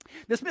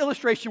 This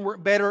illustration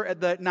worked better at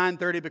the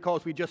 9:30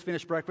 because we just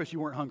finished breakfast. You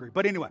weren't hungry.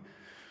 But anyway,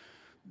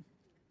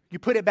 you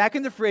put it back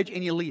in the fridge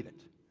and you leave it.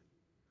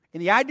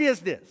 And the idea is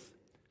this.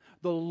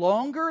 The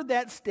longer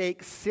that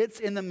steak sits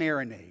in the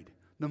marinade,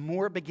 the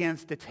more it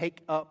begins to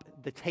take up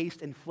the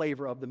taste and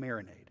flavor of the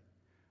marinade.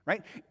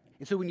 Right?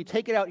 And so when you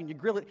take it out and you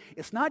grill it,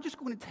 it's not just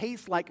going to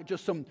taste like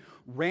just some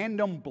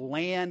random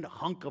bland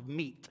hunk of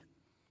meat.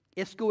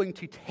 It's going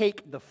to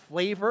take the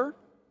flavor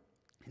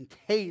and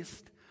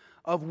taste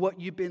of what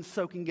you've been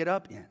soaking it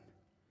up in.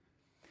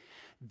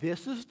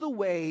 This is the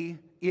way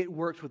it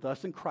works with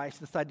us in Christ,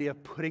 this idea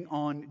of putting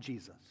on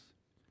Jesus.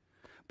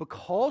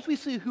 Because we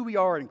see who we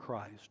are in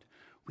Christ,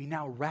 we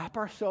now wrap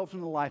ourselves in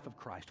the life of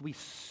Christ. We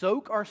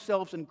soak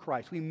ourselves in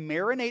Christ. We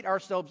marinate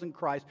ourselves in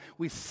Christ.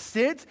 We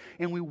sit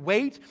and we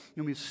wait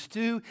and we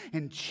stew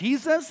in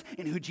Jesus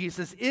and who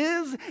Jesus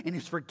is and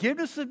His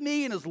forgiveness of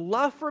me and His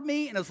love for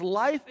me and His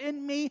life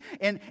in me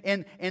and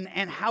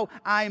how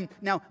I'm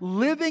now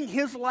living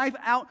His life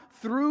out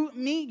through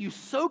me. You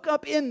soak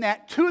up in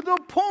that to the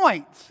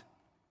point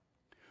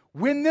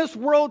when this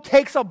world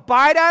takes a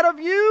bite out of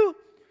you,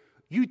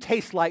 you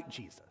taste like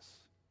Jesus.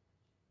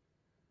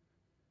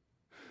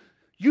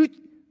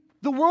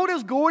 The world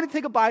is going to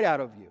take a bite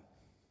out of you.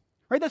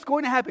 Right? That's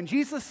going to happen.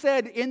 Jesus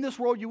said, in this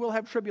world you will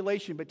have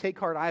tribulation, but take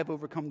heart, I have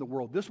overcome the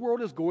world. This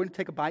world is going to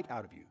take a bite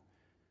out of you.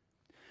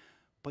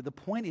 But the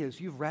point is,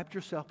 you've wrapped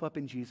yourself up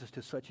in Jesus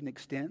to such an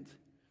extent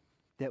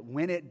that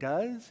when it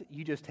does,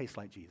 you just taste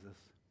like Jesus.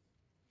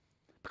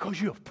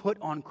 Because you have put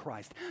on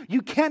Christ.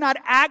 You cannot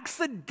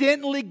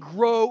accidentally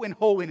grow in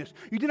holiness.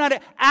 You do not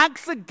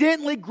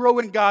accidentally grow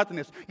in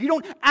godliness. You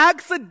don't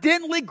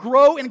accidentally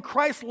grow in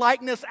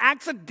Christ-likeness,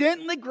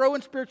 accidentally grow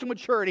in spiritual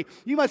maturity.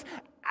 You must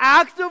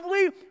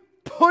actively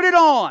put it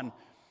on.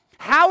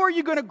 How are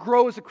you going to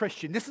grow as a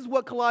Christian? This is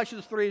what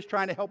Colossians 3 is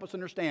trying to help us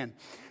understand.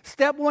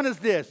 Step one is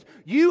this.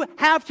 You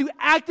have to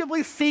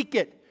actively seek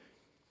it.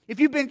 If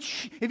you've been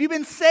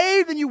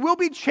saved, then you will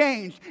be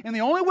changed. And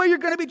the only way you're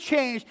going to be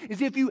changed is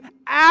if you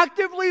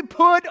actively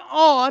put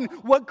on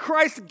what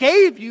Christ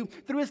gave you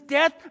through His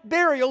death,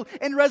 burial,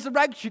 and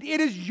resurrection.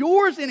 It is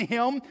yours in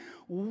Him.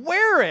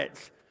 Wear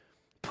it.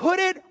 Put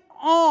it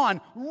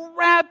on.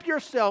 Wrap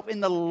yourself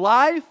in the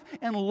life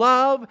and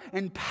love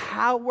and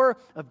power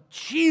of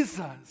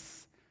Jesus.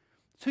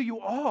 That's who you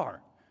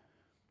are.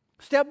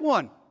 Step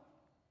one,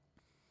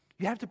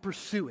 you have to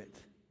pursue it.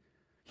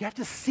 You have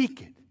to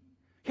seek it.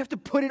 You have to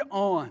put it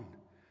on.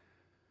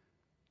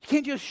 You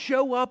can't just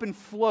show up and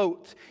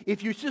float.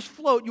 If you just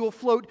float, you will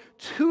float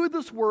to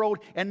this world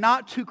and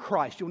not to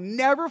Christ. You'll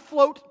never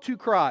float to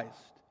Christ.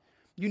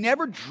 You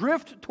never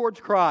drift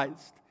towards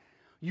Christ.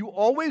 You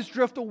always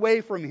drift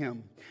away from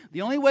Him.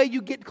 The only way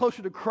you get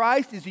closer to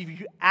Christ is if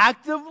you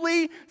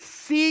actively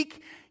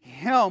seek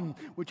Him,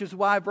 which is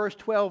why verse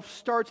 12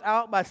 starts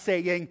out by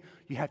saying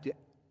you have to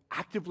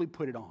actively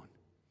put it on.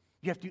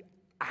 You have to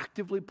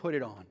actively put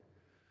it on.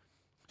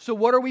 So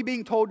what are we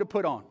being told to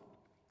put on?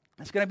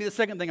 That's going to be the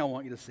second thing I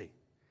want you to see.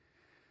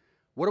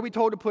 What are we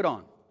told to put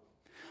on?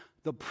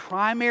 The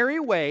primary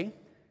way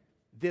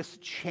this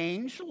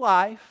changed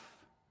life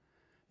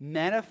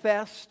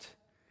manifests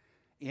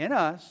in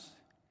us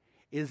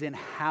is in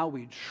how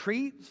we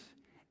treat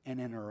and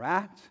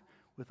interact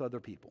with other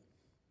people.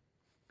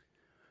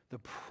 The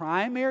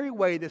primary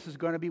way this is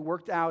going to be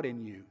worked out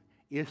in you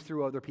is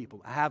through other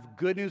people. I have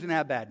good news and I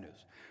have bad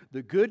news.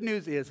 The good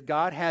news is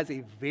God has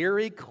a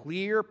very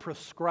clear,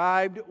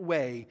 prescribed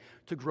way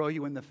to grow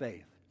you in the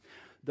faith.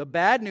 The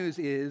bad news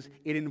is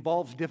it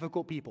involves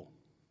difficult people.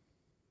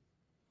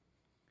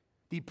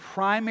 The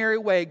primary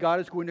way God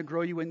is going to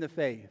grow you in the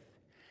faith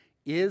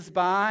is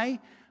by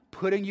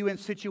putting you in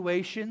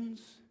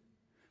situations,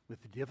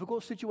 with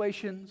difficult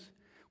situations,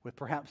 with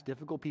perhaps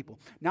difficult people.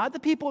 Not the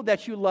people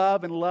that you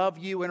love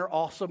you and are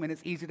awesome and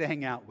it's easy to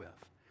hang out with.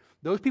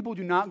 Those people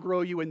do not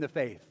grow you in the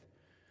faith.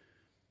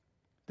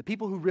 The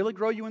people who really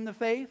grow you in the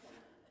faith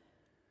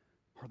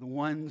are the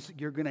ones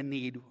you're going to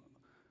need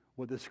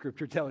what the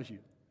Scripture tells you.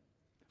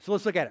 So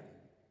let's look at it.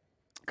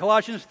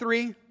 Colossians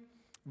 3,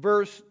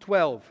 verse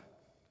 12.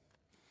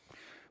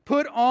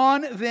 Put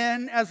on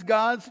then as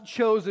God's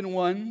chosen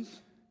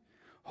ones,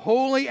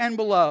 holy and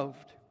beloved.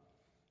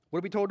 What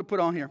are we told to put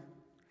on here?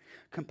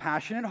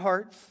 Compassionate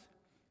hearts,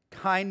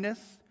 kindness,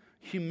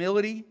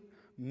 humility,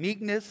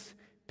 meekness,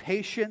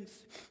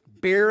 patience,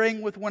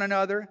 bearing with one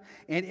another,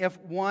 and if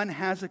one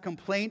has a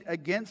complaint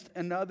against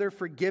another,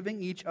 forgiving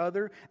each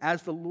other,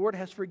 as the Lord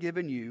has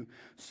forgiven you,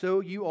 so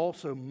you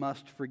also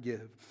must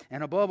forgive.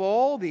 And above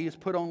all these,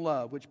 put on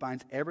love, which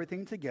binds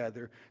everything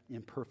together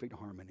in perfect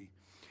harmony.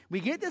 We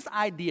get this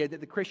idea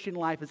that the Christian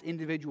life is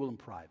individual and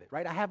private,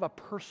 right? I have a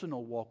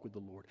personal walk with the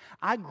Lord.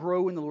 I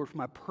grow in the Lord for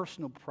my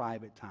personal,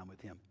 private time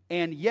with Him.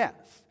 And yes,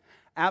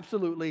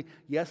 absolutely,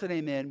 yes and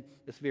amen,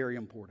 it's very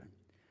important.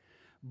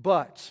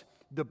 But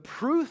the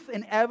proof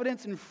and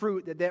evidence and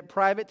fruit that that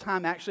private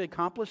time actually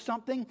accomplished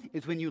something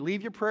is when you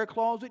leave your prayer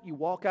closet, you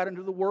walk out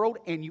into the world,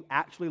 and you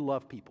actually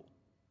love people.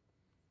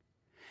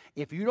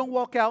 If you don't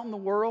walk out in the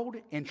world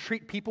and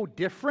treat people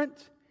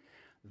different,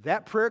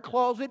 that prayer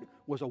closet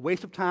was a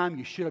waste of time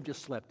you should have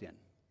just slept in.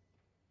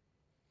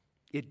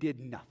 It did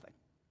nothing.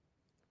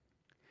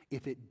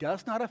 If it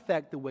does not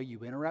affect the way you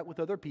interact with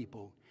other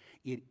people,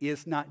 it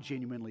is not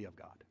genuinely of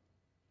God.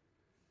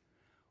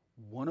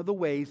 One of the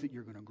ways that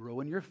you're going to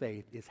grow in your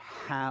faith is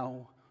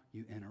how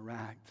you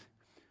interact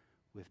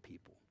with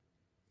people.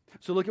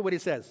 So look at what he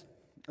says.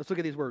 Let's look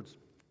at these words.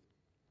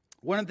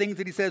 One of the things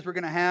that he says we're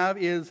going to have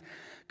is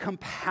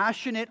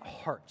compassionate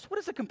hearts. What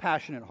is a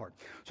compassionate heart?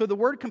 So the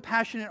word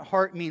compassionate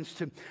heart means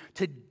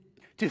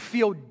to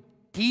feel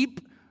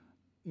deep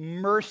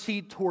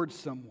mercy towards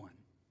someone.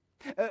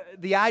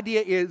 The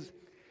idea is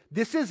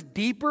this is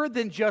deeper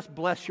than just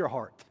bless your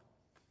heart.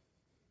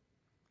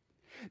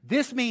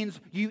 This means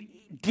you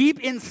deep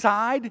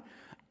inside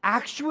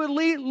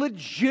actually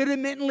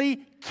legitimately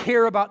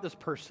care about this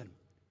person.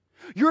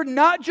 You're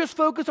not just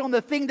focused on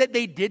the thing that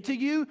they did to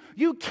you.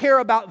 You care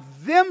about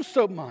them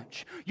so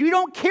much. You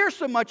don't care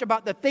so much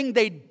about the thing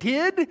they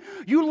did.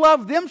 You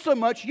love them so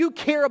much. You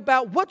care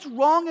about what's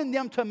wrong in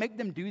them to make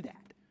them do that.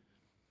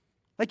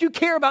 Like you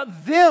care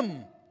about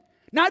them,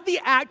 not the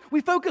act.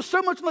 We focus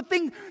so much on the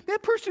thing,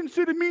 that person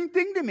said a mean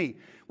thing to me.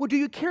 Well, do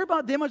you care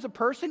about them as a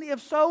person?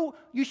 If so,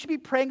 you should be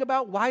praying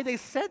about why they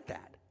said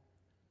that.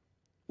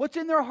 What's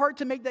in their heart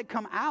to make that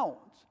come out?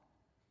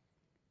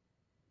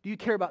 Do you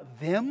care about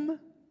them?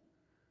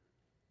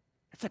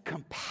 It's a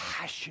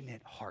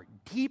compassionate heart.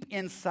 Deep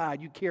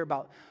inside, you care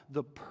about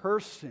the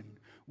person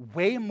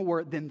way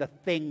more than the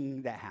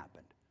thing that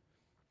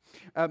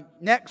happened.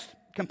 Next,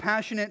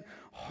 compassionate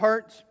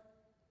heart,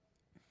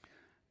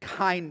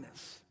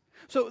 kindness.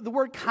 So the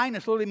word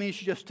kindness literally means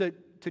just to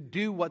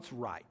do what's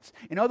right.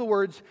 In other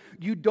words,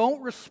 you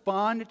don't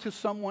respond to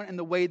someone in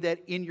the way that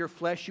in your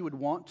flesh you would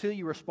want to.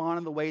 You respond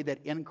in the way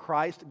that in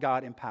Christ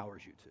God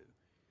empowers you to.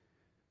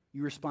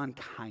 You respond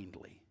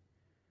kindly.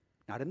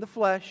 Not in the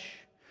flesh,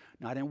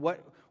 not in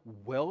what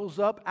wells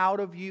up out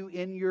of you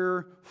in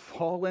your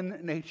fallen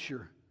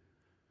nature,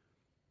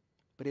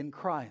 but in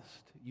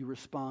Christ you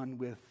respond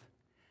with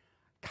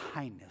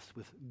kindness,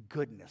 with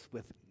goodness,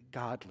 with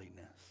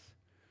godliness.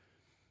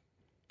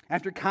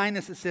 After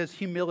kindness it says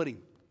humility.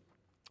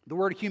 The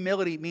word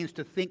humility means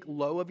to think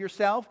low of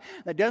yourself.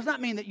 That does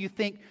not mean that you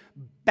think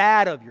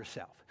bad of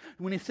yourself.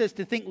 When it says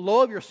to think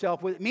low of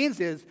yourself, what it means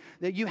is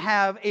that you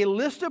have a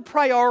list of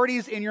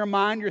priorities in your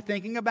mind you're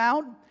thinking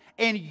about,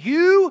 and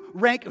you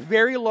rank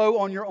very low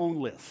on your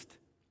own list.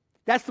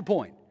 That's the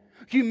point.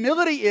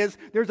 Humility is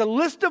there's a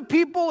list of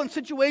people and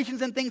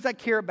situations and things I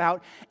care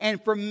about,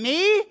 and for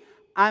me,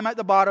 I'm at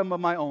the bottom of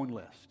my own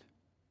list.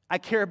 I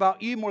care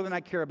about you more than I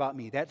care about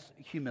me. That's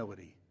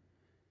humility.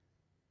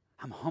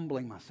 I'm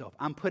humbling myself.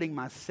 I'm putting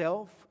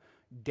myself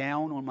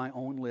down on my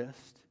own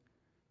list,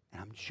 and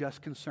I'm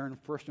just concerned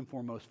first and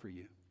foremost for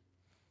you.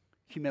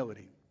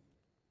 Humility.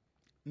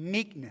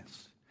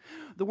 Meekness.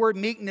 The word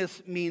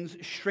meekness means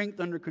strength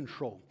under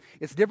control.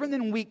 It's different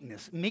than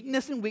weakness.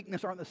 Meekness and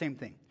weakness aren't the same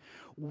thing.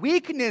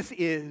 Weakness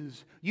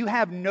is you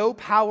have no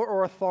power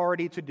or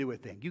authority to do a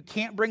thing. You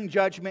can't bring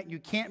judgment. You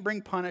can't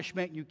bring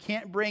punishment. You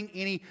can't bring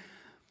any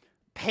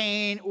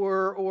pain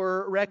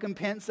or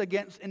recompense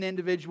against an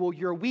individual.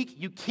 You're weak.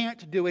 You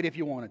can't do it if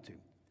you wanted to.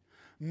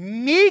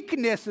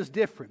 Meekness is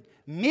different.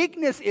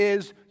 Meekness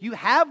is you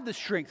have the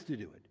strength to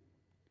do it.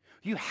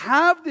 You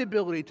have the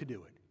ability to do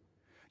it.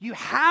 You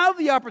have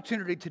the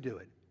opportunity to do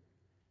it,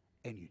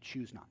 and you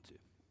choose not to.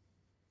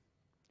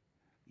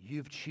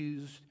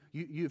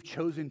 You've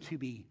chosen to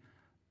be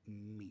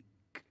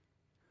meek.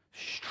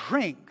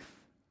 Strength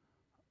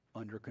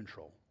under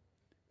control.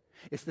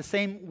 It's the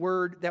same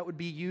word that would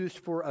be used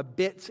for a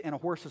bit in a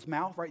horse's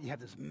mouth, right? You have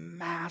this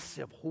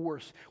massive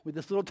horse with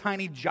this little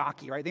tiny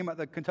jockey, right? Think about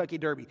the Kentucky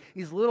Derby.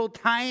 These little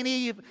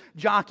tiny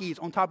jockeys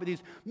on top of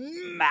these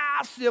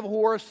massive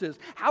horses.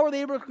 How are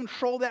they able to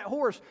control that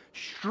horse?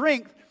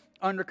 Strength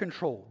under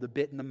control, the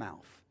bit in the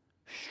mouth.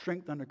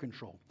 Strength under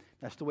control.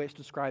 That's the way it's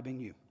describing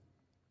you.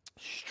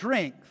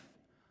 Strength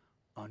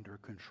under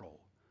control.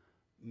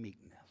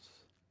 Meekness.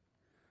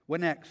 What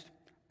next?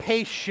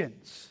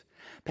 Patience.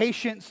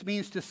 Patience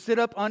means to sit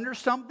up under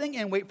something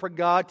and wait for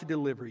God to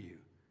deliver you.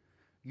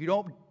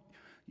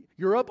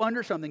 You're up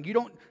under something. You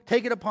don't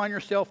take it upon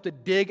yourself to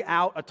dig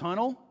out a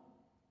tunnel.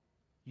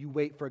 You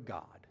wait for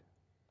God.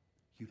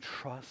 You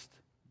trust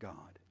God.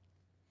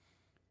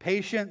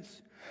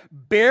 Patience.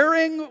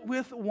 Bearing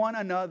with one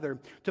another.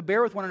 To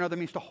bear with one another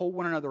means to hold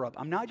one another up.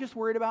 I'm not just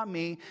worried about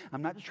me.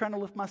 I'm not just trying to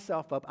lift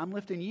myself up. I'm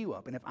lifting you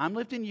up. And if I'm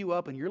lifting you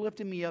up and you're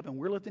lifting me up and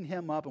we're lifting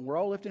him up and we're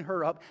all lifting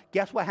her up,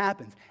 guess what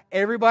happens?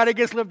 Everybody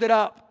gets lifted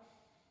up.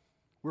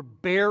 We're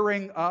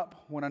bearing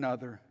up one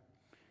another.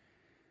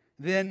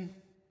 Then,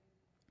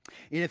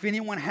 if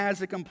anyone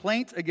has a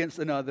complaint against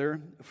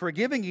another,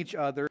 forgiving each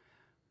other.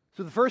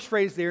 So the first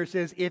phrase there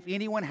says, if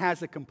anyone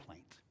has a complaint.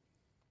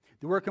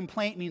 The word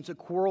complaint means a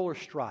quarrel or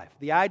strife.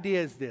 The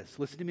idea is this.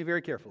 Listen to me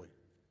very carefully.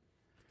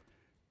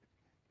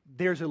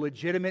 There's a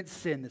legitimate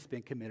sin that's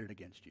been committed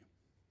against you.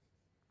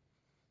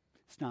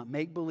 It's not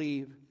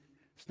make-believe.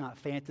 It's not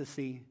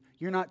fantasy.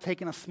 You're not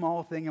taking a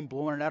small thing and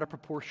blowing it out of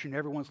proportion.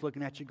 Everyone's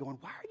looking at you going,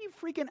 why are you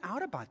freaking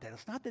out about that?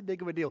 It's not that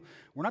big of a deal.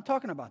 We're not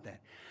talking about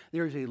that.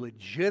 There's a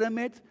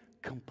legitimate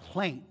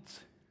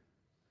complaint.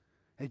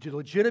 A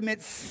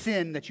legitimate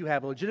sin that you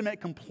have, a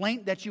legitimate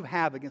complaint that you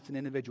have against an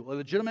individual, a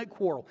legitimate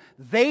quarrel.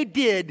 They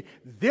did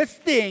this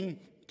thing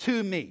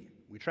to me.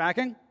 We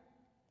tracking?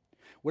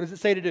 What does it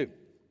say to do?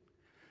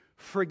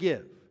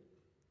 Forgive.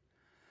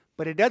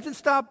 But it doesn't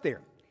stop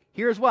there.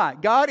 Here's why.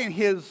 God in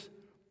His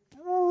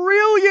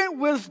brilliant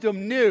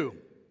wisdom knew,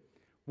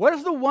 what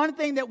is the one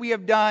thing that we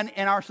have done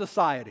in our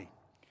society?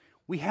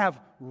 We have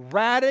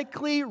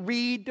radically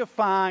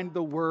redefined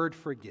the word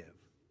forgive.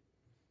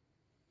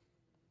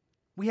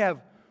 We have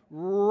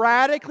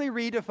radically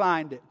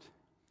redefined it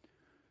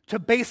to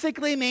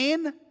basically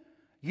mean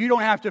you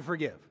don't have to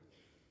forgive.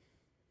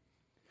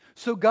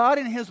 So God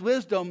in His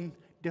wisdom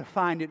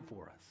defined it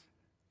for us.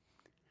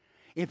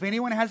 If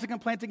anyone has a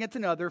complaint against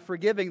another,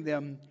 forgiving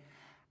them,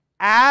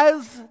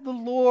 as the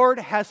Lord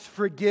has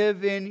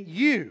forgiven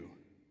you,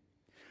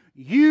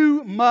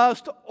 you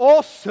must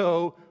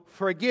also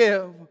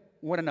forgive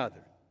one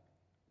another.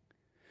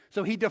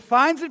 So He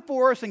defines it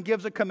for us and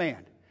gives a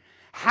command.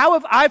 How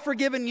have I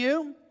forgiven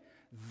you?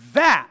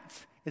 That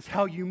is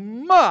how you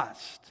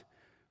must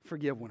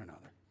forgive one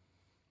another.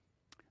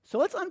 So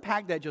let's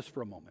unpack that just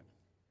for a moment.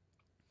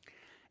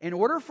 In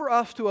order for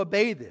us to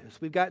obey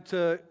this, we've got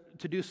to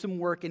do some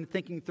work in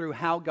thinking through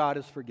how God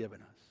has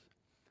forgiven us.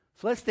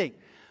 So let's think.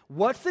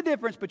 What's the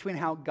difference between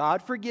how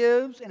God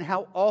forgives and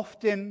how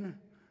often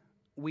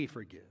we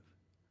forgive?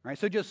 All right,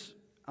 so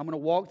I'm going to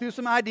walk through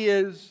some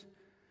ideas,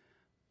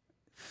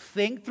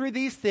 think through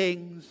these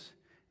things,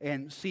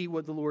 and see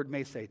what the Lord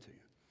may say to you.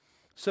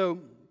 So,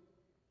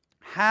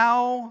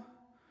 how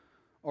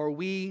are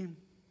we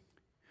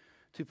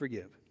to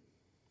forgive?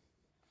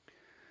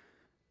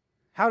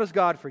 How does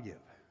God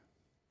forgive?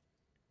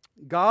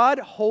 God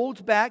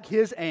holds back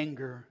His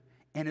anger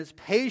and is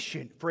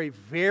patient for a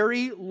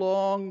very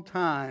long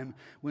time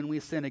when we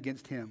sin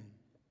against Him.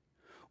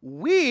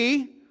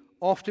 We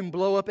often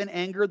blow up in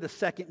anger the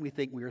second we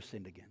think we are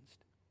sinned against.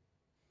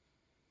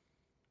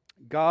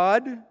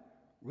 God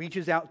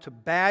reaches out to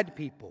bad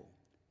people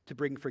to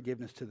bring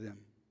forgiveness to them.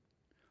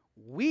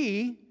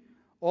 We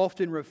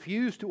often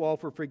refuse to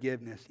offer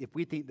forgiveness if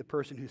we think the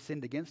person who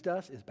sinned against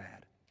us is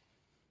bad.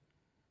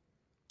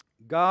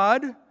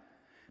 God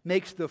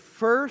makes the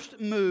first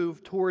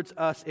move towards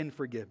us in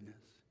forgiveness.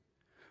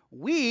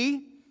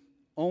 We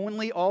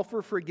only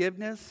offer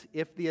forgiveness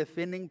if the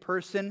offending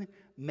person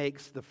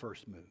makes the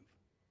first move.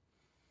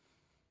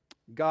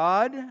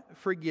 God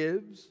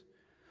forgives,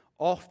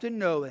 often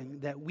knowing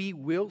that we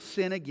will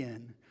sin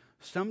again,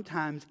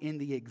 sometimes in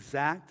the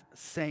exact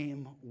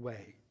same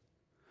way.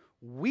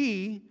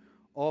 We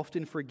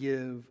often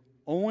forgive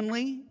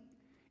only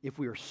if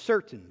we are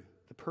certain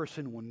the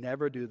person will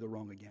never do the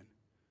wrong again.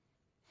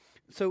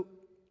 So,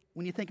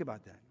 when you think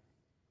about that,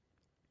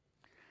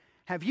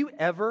 Have you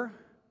ever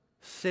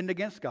sinned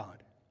against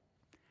God,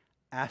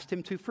 asked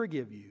Him to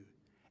forgive you,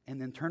 and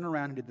then turned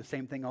around and did the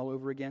same thing all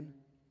over again?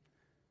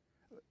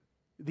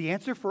 The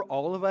answer for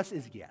all of us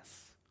is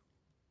yes.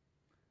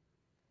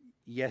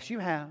 Yes, you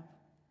have,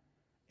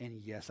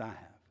 and yes, I have.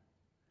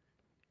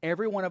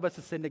 Every one of us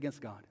has sinned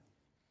against God.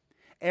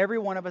 Every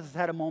one of us has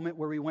had a moment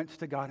where we went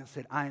to God and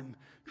said, I am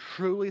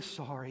truly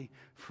sorry,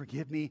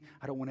 forgive me,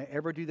 I don't want to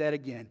ever do that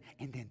again.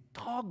 And then,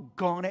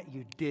 doggone it,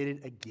 you did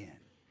it again.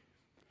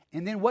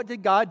 And then what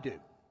did God do?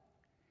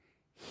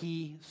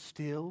 He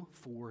still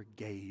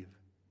forgave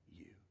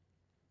you.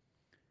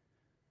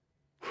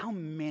 How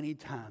many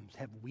times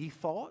have we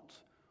thought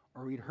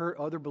or we'd heard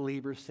other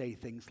believers say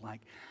things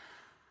like,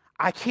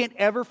 I can't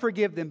ever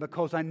forgive them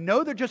because I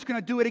know they're just going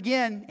to do it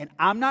again and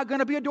I'm not going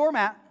to be a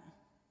doormat.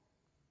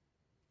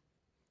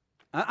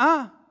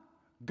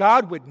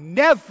 God would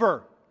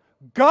never,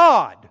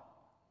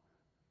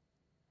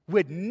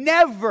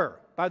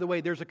 by the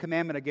way, there's a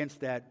commandment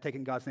against that,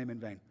 taking God's name in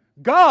vain.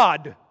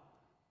 God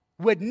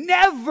would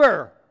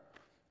never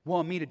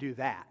want me to do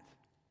that.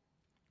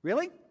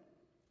 Really?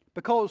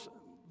 Because,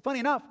 funny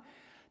enough,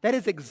 that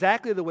is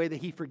exactly the way that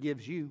He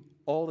forgives you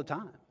all the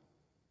time.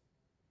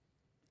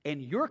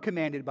 And you're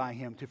commanded by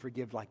Him to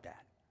forgive like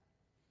that.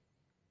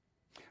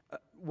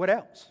 What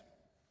else?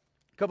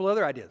 A couple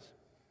other ideas.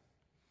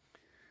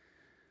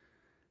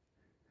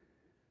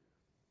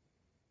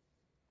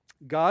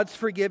 God's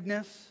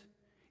forgiveness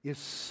is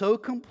so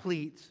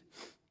complete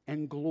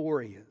and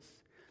glorious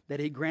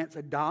that He grants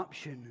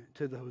adoption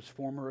to those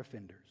former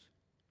offenders.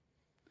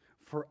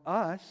 For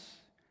us,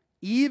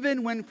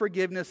 even when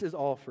forgiveness is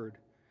offered,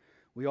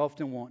 we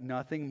often want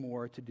nothing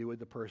more to do with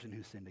the person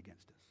who sinned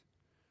against us.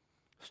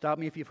 Stop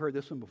me if you've heard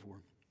this one before.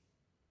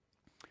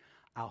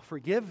 I'll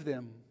forgive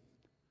them,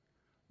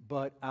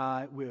 but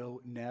I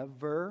will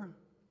never,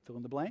 fill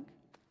in the blank,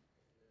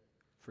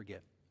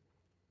 forgive.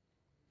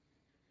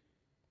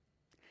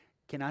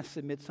 Can I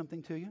submit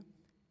something to you?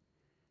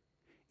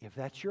 If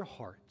that's your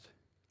heart,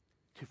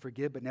 to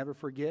forgive but never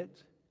forget,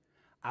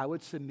 I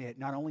would submit,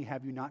 not only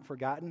have you not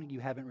forgotten, you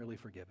haven't really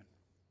forgiven.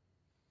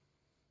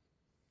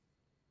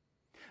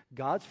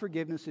 God's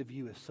forgiveness of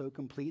you is so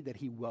complete that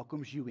He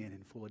welcomes you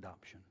in full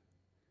adoption,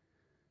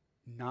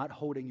 not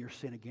holding your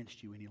sin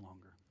against you any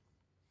longer.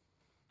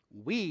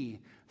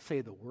 We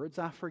say the words,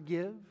 I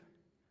forgive,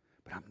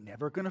 but I'm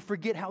never going to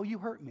forget how you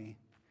hurt me.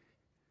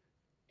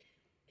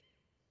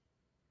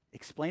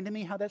 Explain to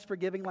me how that's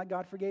forgiving like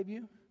God forgave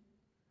you.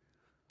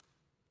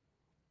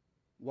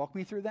 Walk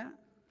me through that.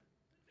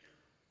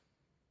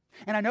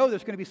 And I know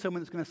there's going to be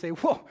someone that's going to say,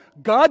 well,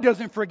 God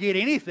doesn't forget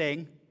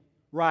anything,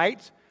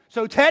 right?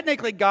 So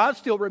technically God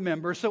still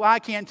remembers, so I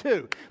can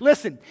too.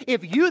 Listen,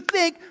 if you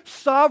think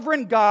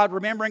sovereign God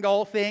remembering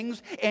all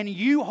things and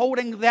you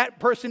holding that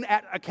person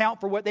at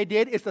account for what they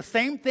did is the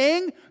same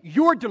thing,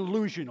 you're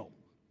delusional.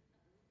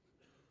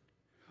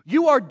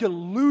 You are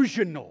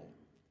delusional.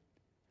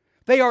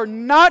 They are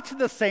not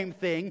the same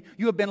thing.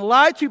 You have been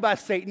lied to by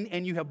Satan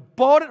and you have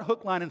bought it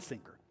hook, line, and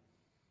sinker.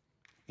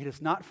 It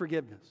is not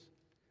forgiveness.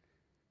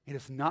 It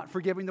is not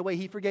forgiving the way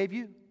He forgave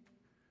you.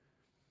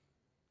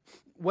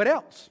 What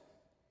else?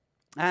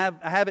 I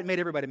haven't made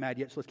everybody mad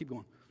yet, so let's keep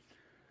going.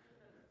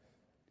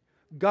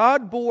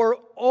 God bore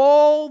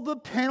all the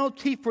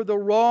penalty for the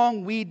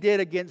wrong we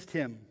did against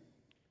Him.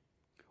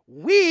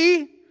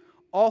 We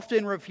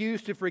often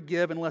refuse to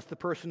forgive unless the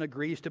person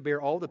agrees to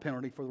bear all the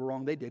penalty for the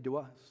wrong they did to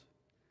us.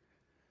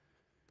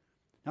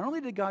 Not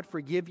only did God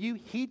forgive you,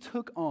 He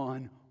took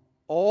on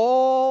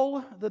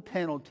all the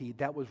penalty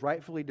that was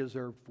rightfully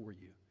deserved for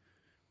you.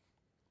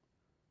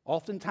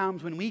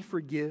 Oftentimes when we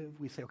forgive,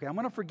 we say, okay, I'm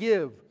going to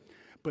forgive,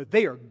 but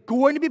they are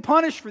going to be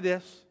punished for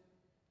this.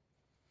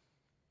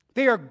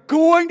 They are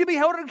going to be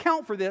held to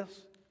account for this.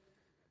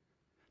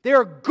 They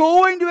are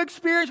going to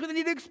experience what they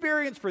need to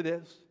experience for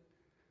this.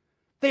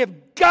 They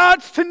have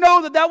got to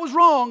know that that was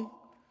wrong.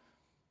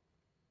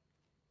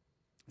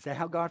 Is that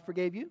how God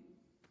forgave you?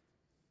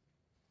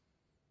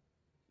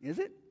 Is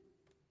it?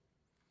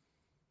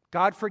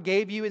 God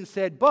forgave you and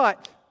said,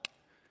 but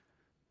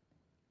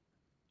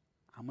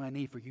I'm going to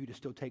need for you to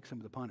still take some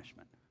of the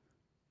punishment.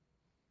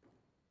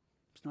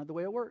 It's not the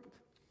way it worked.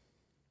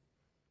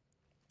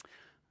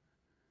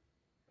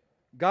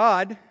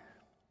 God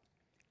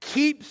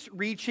keeps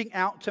reaching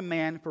out to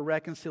man for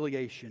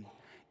reconciliation,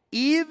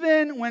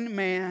 even when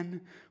man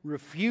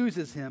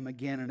refuses Him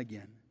again and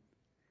again.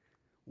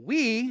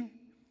 We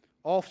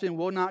often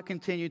will not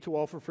continue to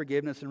offer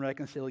forgiveness and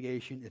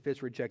reconciliation if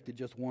it's rejected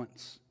just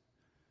once.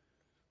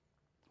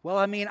 Well,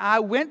 I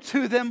went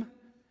to them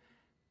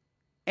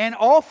and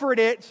offered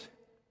it,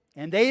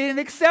 and they didn't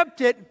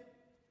accept it,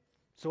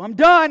 so I'm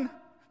done.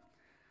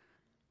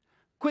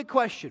 Quick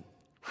question.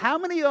 How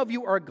many of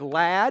you are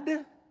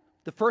glad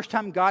the first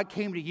time God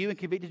came to you and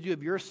convicted you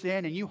of your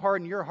sin and you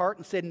hardened your heart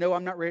and said, no,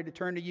 I'm not ready to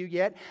turn to you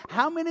yet?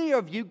 How many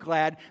of you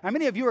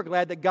are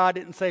glad that God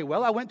didn't say,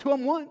 well, I went to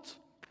him once?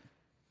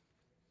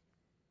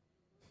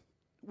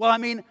 Well,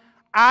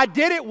 I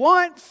did it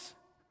once.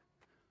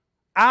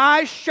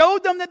 I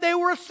showed them that they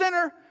were a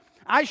sinner.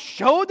 I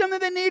showed them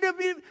that they need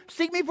to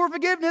seek me for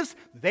forgiveness.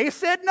 They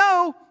said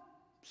no.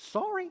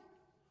 Sorry.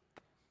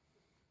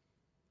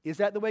 Is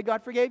that the way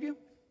God forgave you?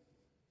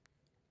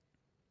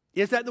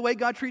 Is that the way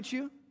God treats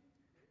you?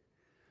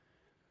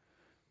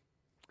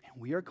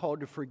 And we are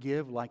called to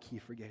forgive like He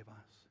forgave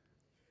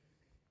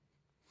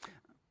us.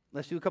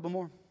 Let's do a couple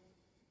more.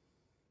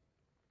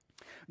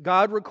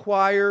 God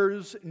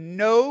requires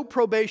no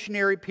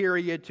probationary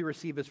period to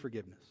receive His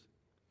forgiveness.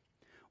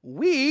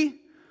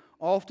 We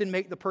often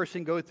make the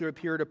person go through a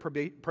period of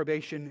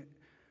probation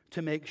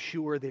to make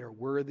sure they are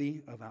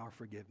worthy of our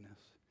forgiveness.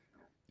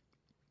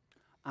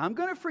 I'm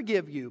going to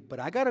forgive you, but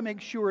I got to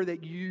make sure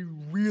that you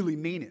really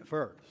mean it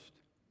first.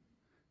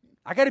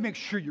 I got to make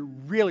sure you're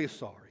really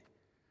sorry.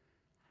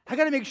 I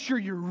got to make sure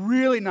you're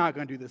really not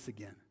going to do this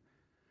again.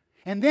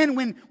 And then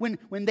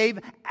when they've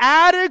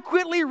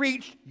adequately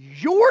reached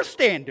your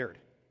standard,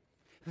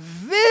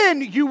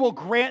 then you will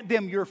grant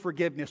them your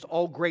forgiveness,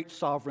 O great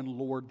sovereign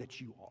Lord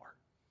that you are.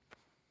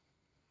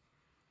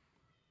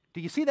 Do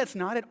you see that's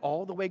not at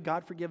all the way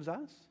God forgives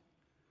us?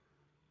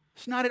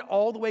 It's not at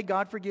all the way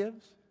God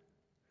forgives.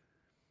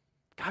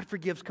 God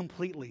forgives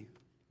completely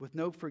with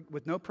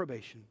no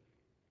probation.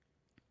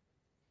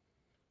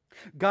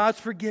 God's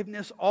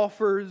forgiveness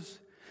offers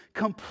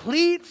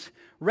complete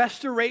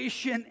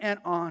restoration and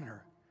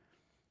honor.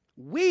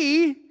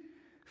 We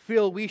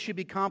feel we should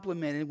be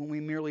complimented when we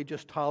merely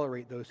just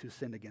tolerate those who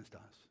sinned against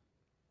us.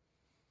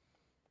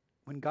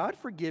 When God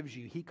forgives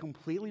you, He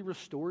completely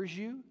restores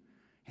you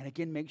and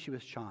again makes you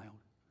His child.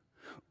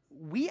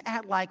 We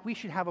act like we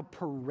should have a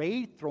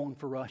parade thrown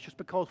for us just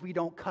because we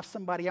don't cuss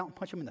somebody out and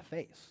punch them in the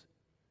face.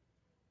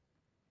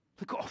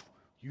 Like, oh,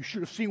 you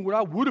should have seen what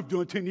I would have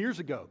done 10 years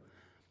ago.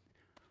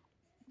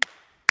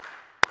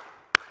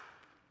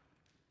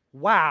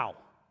 Wow.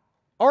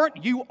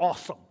 Aren't you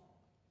awesome?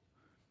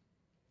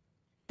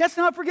 That's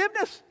not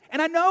forgiveness.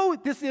 And I know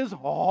this is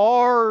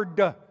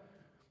hard.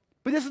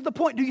 But this is the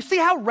point. Do you see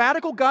how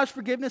radical God's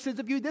forgiveness is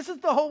of you? This is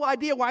the whole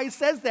idea why He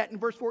says that in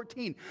verse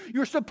 14.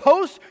 You're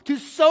supposed to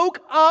soak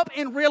up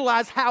and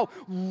realize how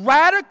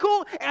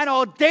radical and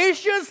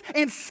audacious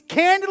and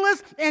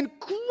scandalous and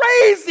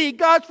crazy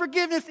God's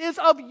forgiveness is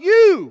of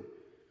you.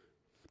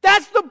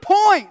 That's the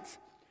point.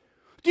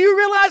 Do you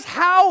realize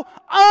how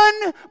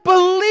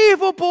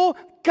unbelievable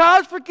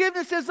God's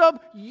forgiveness is of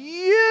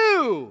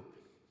you?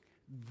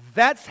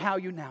 That's how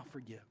you now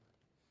forgive.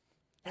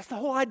 That's the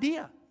whole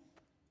idea.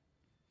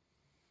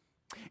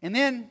 And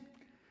then,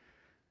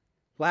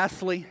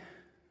 lastly,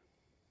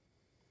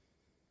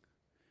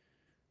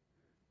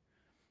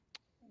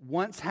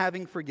 once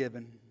having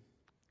forgiven,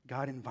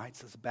 God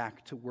invites us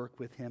back to work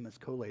with Him as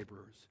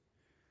co-laborers.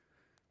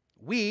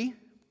 We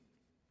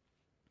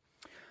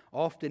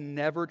often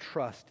never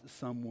trust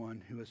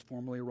someone who has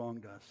formerly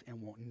wronged us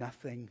and want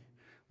nothing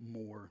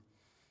more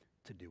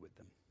to do with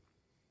them.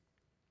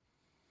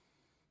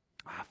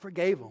 I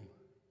forgave them.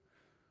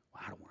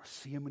 I don't want to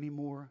see them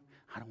anymore.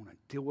 I don't want to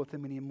deal with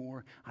them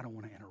anymore. I don't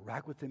want to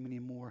interact with them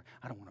anymore.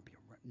 I don't want to be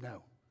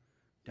around.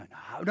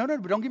 No,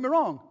 but don't get me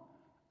wrong.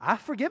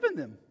 I've forgiven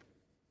them.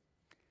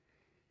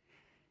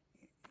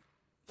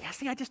 Yeah,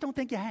 see, I just don't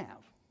think you have.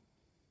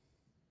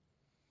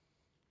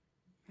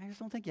 I just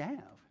don't think you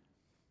have.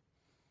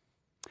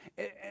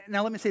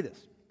 Now, let me say this.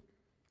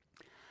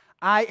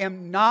 I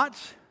am not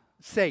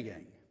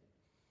saying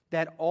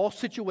that all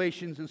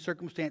situations and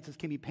circumstances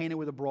can be painted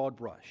with a broad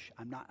brush.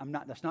 I'm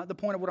not. That's not the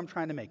point of what I'm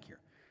trying to make here.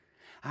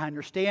 I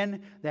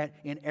understand that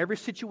in every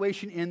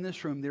situation in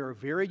this room, there are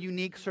very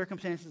unique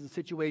circumstances and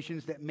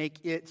situations that make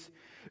it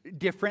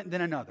different than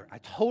another. I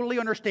totally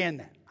understand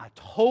that.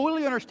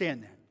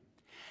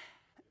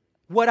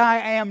 What I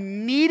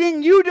am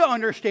needing you to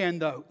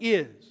understand, though,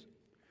 is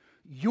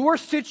your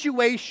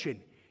situation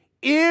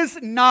is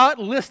not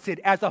listed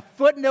as a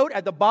footnote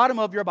at the bottom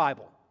of your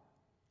Bible.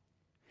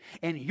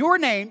 And your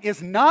name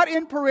is not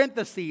in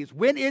parentheses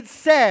when it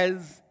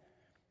says,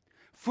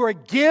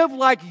 forgive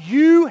like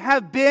you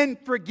have been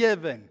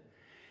forgiven.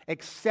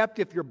 Except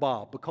if you're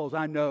Bob, because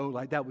I know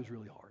like that was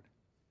really hard.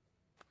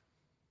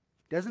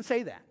 It doesn't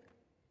say that.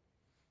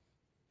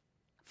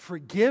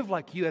 Forgive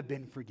like you have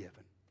been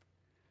forgiven.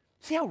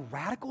 See how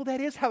radical that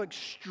is? How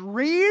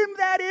extreme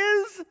that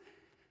is?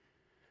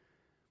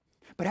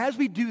 But as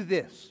we do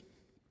this,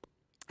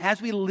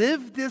 as we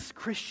live this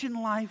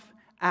Christian life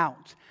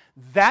out,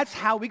 that's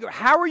how we go.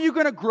 How are you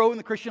going to grow in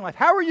the Christian life?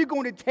 How are you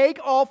going to take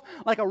off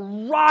like a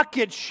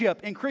rocket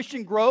ship in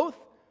Christian growth?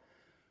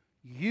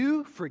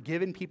 You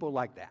forgiving people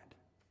like that.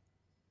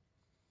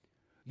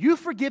 You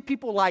forgive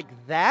people like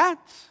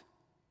that,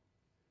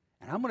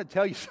 and I'm going to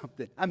tell you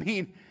something. I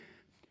mean,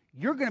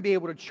 you're going to be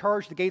able to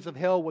charge the gates of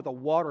hell with a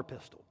water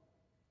pistol.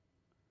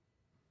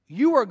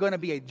 You are going to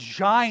be a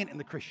giant in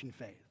the Christian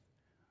faith.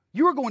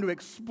 You are going to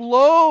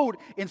explode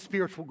in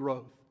spiritual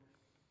growth.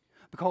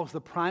 Because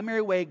the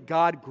primary way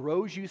God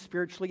grows you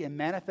spiritually and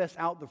manifests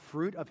out the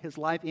fruit of His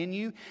life in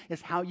you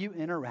is how you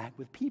interact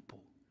with people,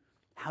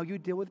 how you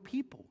deal with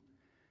people.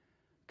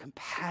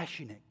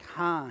 Compassionate,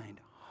 kind,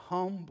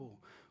 humble,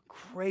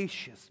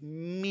 gracious,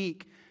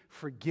 meek,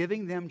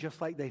 forgiving them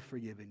just like they've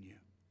forgiven you.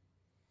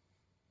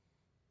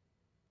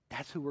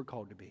 That's who we're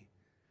called to be.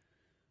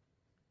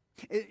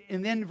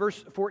 And then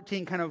verse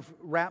 14 kind of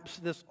wraps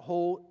this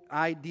whole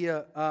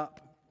idea up.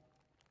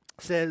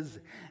 Says,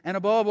 and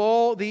above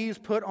all these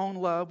put on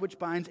love, which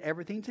binds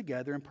everything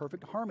together in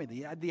perfect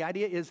harmony. The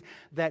idea is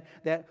that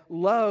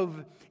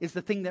love is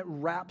the thing that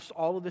wraps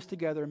all of this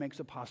together and makes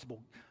it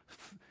possible.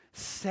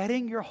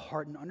 Setting your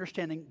heart and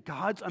understanding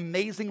God's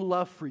amazing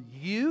love for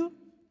you,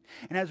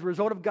 and as a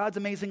result of God's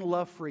amazing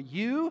love for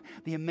you,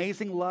 the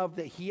amazing love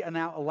that He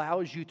now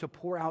allows you to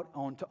pour out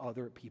onto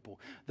other people.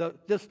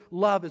 This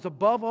love is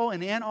above all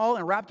and in all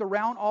and wrapped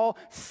around all.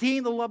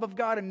 Seeing the love of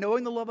God and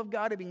knowing the love of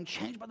God and being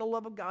changed by the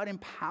love of God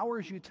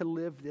empowers you to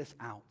live this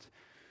out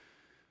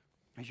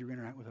as you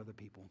interact with other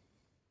people.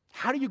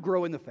 How do you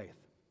grow in the faith?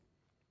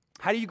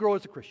 How do you grow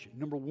as a Christian?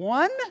 Number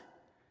one,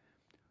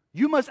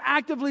 you must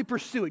actively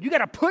pursue it. You got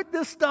to put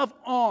this stuff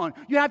on.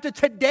 You have to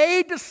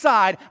today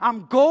decide,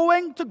 I'm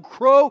going to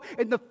grow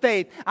in the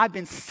faith. I've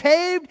been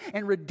saved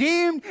and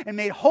redeemed and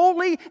made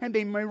holy and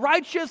been made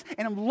righteous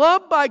and I'm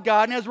loved by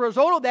God. And as a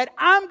result of that,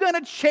 I'm going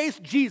to chase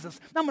Jesus.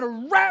 I'm going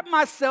to wrap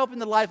myself in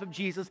the life of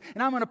Jesus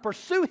and I'm going to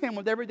pursue Him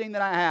with everything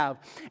that I have.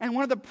 And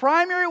one of the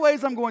primary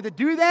ways I'm going to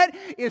do that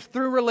is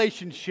through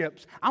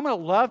relationships. I'm going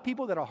to love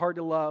people that are hard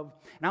to love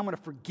and I'm going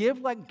to forgive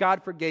like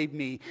God forgave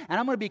me. And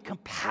I'm going to be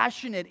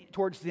compassionate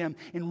towards them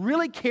and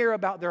really care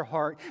about their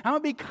heart. I'm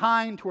going to be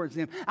kind towards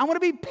them. I'm going to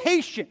be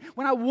patient.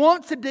 When I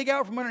want to dig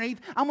out from underneath,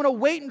 I'm going to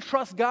wait and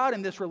trust God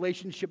in this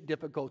relationship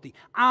difficulty.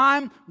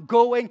 I'm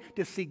going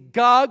to see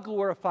God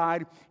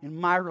glorified in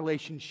my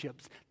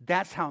relationships.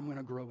 That's how I'm going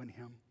to grow in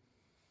Him.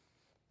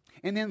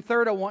 And then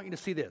third, I want you to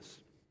see this.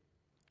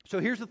 So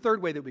here's the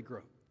third way that we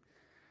grow.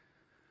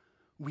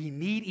 We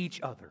need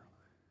each other.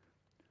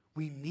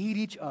 We need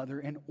each other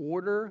in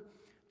order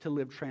to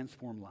live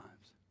transformed lives.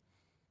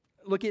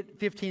 Look at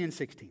 15 and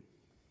 16.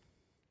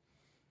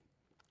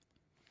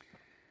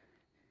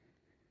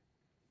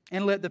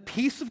 And let the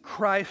peace of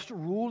Christ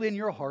rule in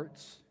your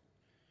hearts,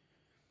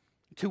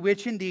 to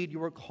which indeed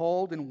you are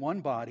called in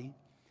one body,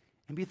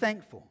 and be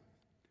thankful.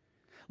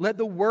 Let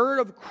the word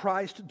of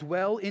Christ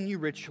dwell in you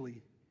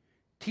richly,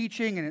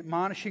 teaching and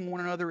admonishing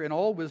one another in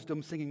all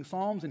wisdom, singing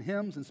psalms and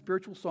hymns and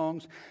spiritual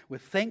songs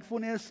with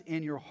thankfulness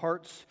in your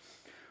hearts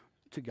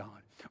to God.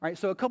 All right,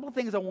 so a couple of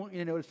things I want you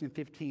to notice in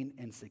 15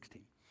 and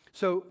 16.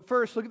 So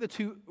first, look at the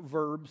two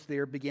verbs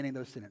there beginning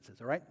those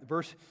sentences, all right?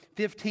 Verse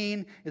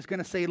 15 is going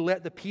to say,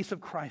 let the peace of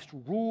Christ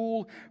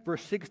rule.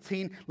 Verse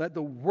 16, let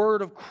the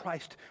word of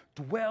Christ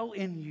dwell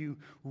in you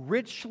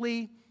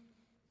richly.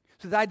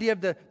 So the idea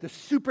of the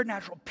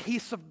supernatural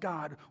peace of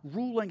God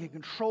ruling and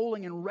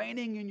controlling and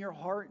reigning in your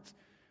hearts.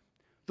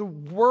 The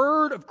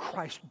word of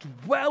Christ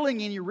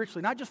dwelling in you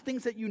richly. Not just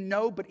things that you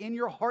know, but in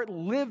your heart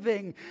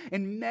living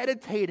and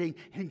meditating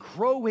and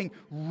growing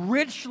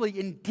richly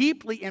and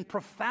deeply and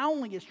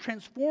profoundly is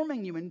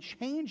transforming you and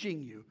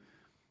changing you.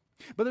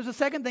 But there's a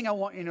second thing I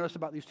want you to notice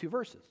about these two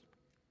verses.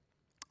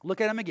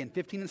 Look at them again,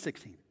 15 and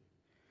 16.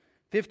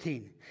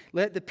 15,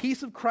 let the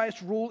peace of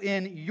Christ rule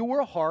in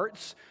your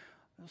hearts.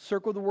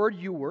 Circle the word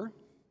your.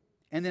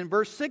 And then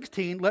verse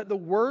 16, let the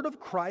word of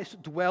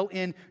Christ dwell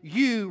in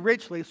you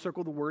richly.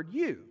 Circle the word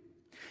you.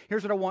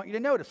 Here's what I want you to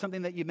notice,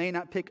 something that you may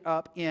not pick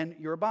up in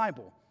your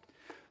Bible.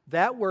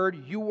 That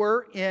word,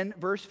 your, in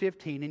verse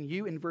 15 and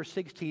you in verse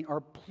 16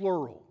 are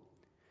plural.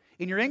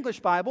 In your English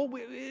Bible,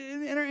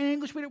 in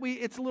English,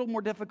 it's a little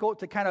more difficult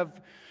to kind of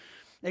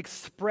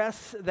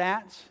express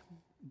that.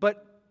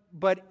 But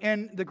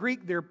in the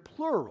Greek, they're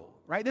plural,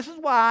 right? This is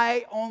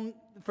why,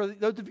 for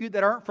those of you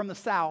that aren't from the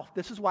South,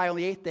 this is why on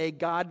the eighth day,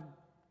 God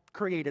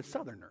created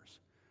Southerners,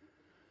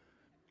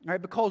 right?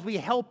 Because we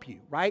help you,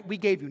 right? We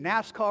gave you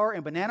NASCAR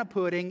and banana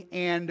pudding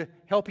and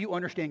help you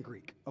understand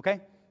Greek, okay?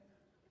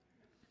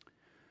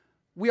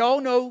 We all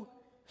know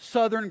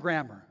Southern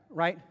grammar,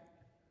 right?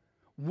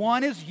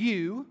 1 is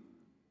you,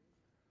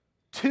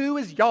 2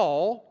 is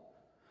y'all,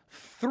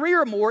 3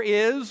 or more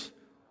is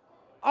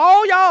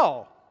all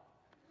y'all,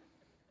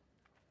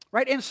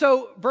 right? And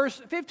so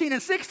verse 15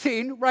 and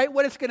 16, right,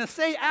 what it's going to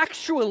say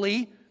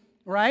actually,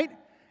 right?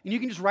 And you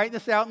can just write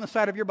this out on the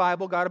side of your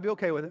Bible. God will be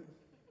okay with it.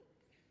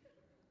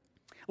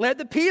 Let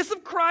the peace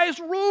of Christ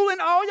rule in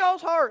all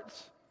y'all's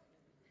hearts.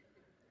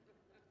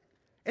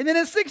 And then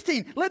in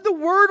 16, let the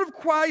word of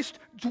Christ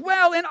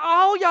dwell in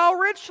all y'all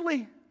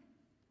richly.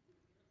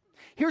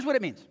 Here's what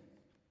it means.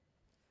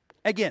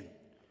 Again,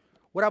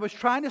 what I was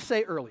trying to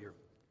say earlier.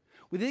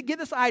 We did get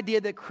this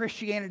idea that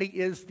Christianity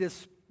is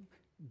this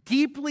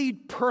deeply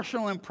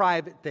personal and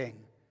private thing.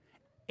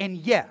 And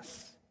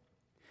yes.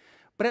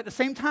 But at the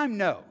same time,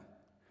 no.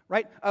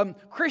 Right?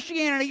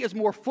 Christianity is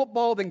more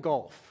football than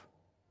golf.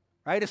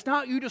 Right? It's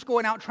not you just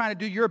going out trying to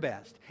do your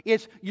best.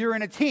 It's you're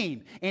in a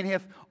team. And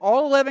if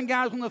all 11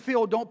 guys on the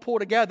field don't pull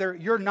together,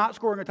 you're not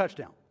scoring a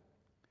touchdown.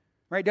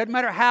 Right? Doesn't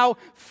matter how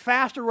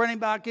fast a running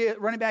back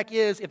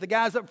is, if the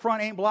guys up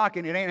front ain't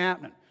blocking, it ain't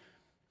happening.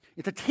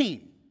 It's a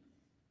team.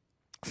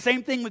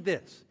 Same thing with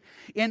this.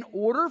 In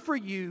order for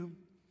you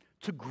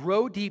to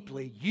grow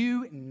deeply,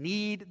 you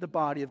need the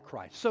body of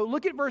Christ. So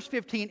look at verse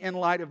 15 in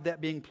light of that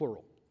being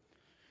plural.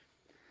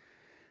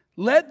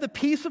 Let the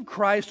peace of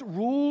Christ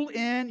rule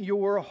in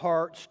your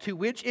hearts, to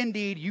which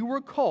indeed you were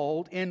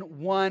called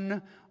in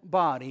one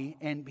body,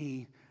 and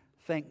be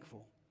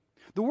thankful.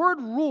 The word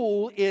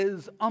rule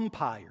is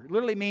umpire. It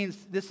literally means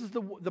this is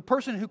the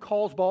person who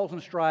calls balls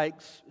and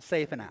strikes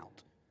safe and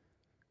out.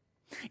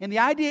 And the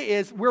idea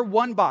is we're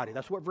one body.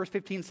 That's what verse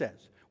 15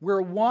 says.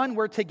 We're one,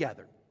 we're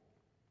together.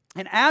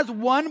 And as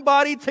one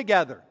body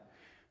together,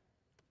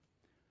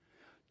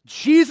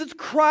 Jesus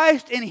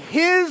Christ and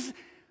His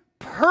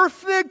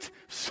perfect,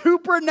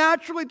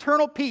 supernatural,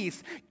 eternal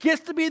peace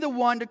gets to be the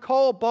one to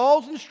call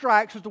balls and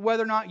strikes as to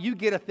whether or not you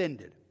get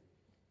offended.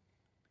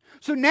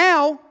 So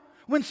now,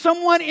 when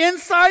someone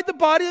inside the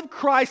body of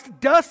Christ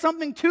does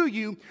something to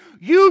you,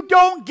 you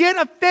don't get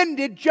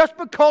offended just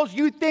because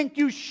you think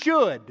you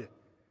should.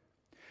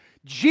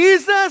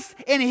 Jesus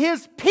and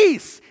His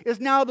peace is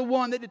now the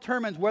one that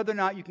determines whether or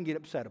not you can get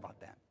upset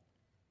about that.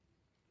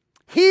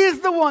 He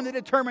is the one that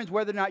determines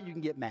whether or not you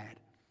can get mad.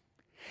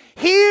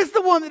 He is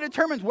the one that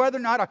determines whether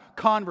or not a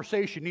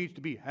conversation needs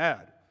to be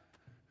had.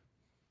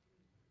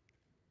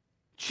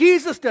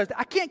 Jesus does that.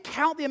 I can't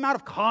count the amount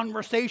of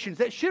conversations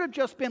that should have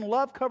just been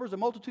love covers a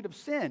multitude of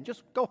sin.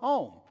 Just go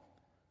home.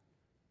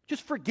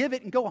 Just forgive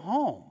it and go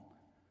home.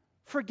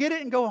 Forget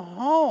it and go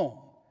home.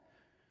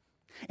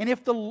 And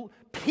if the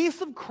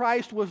peace of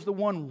Christ was the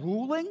one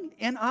ruling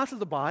in us as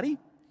a body,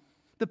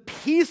 the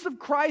peace of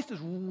Christ is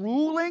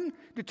ruling,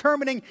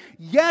 determining,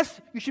 yes,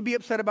 you should be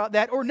upset about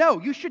that, or no,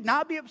 you should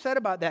not be upset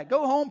about that.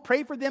 Go home,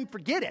 pray for them,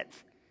 forget it.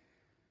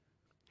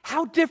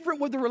 How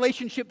different would the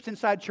relationships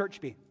inside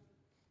church be?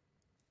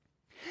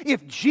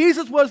 If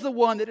Jesus was the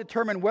one that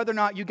determined whether or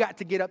not you got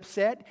to get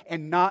upset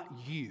and not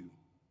you.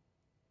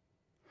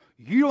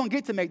 You don't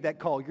get to make that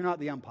call. You're not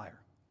the umpire.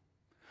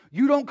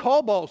 You don't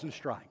call balls and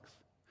strikes.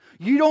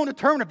 You don't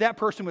determine if that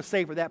person was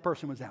safe or that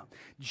person was out.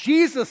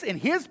 Jesus in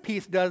His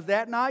peace does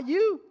that, not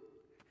you.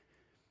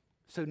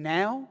 So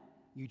now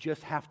you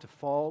just have to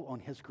fall on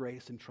His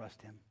grace and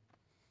trust Him.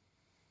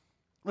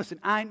 Listen,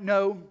 I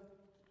know,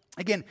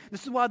 again,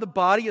 this is why the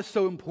body is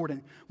so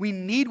important. We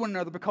need one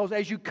another because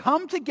as you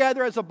come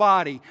together as a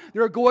body,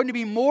 there are going to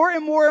be more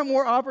and more and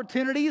more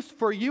opportunities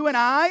for you and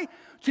I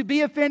to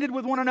be offended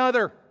with one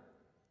another.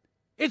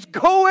 It's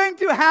going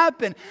to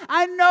happen.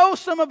 I know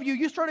some of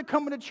you started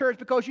coming to church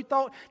because you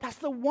thought, that's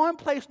the one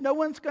place no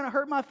one's going to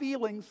hurt my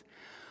feelings.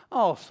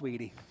 Oh,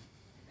 sweetie.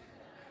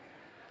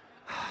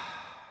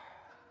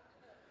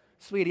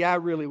 Sweetie, I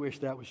really wish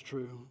that was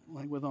true,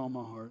 like with all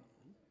my heart.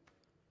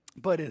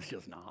 But it's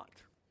just not.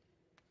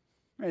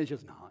 It's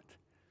just not.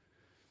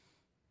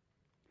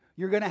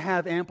 You're going to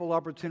have ample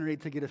opportunity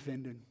to get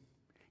offended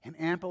and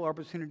ample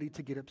opportunity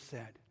to get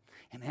upset.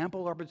 And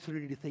ample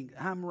opportunity to think,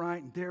 I'm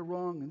right and they're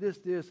wrong and this,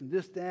 and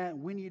this, that,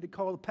 and we need to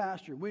call the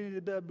pastor. We need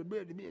to blah, blah, blah,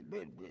 blah, blah,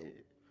 blah.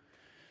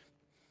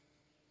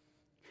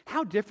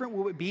 How different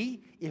will it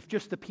be if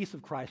just the peace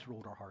of Christ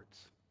ruled our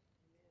hearts?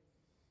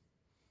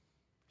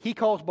 He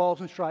calls balls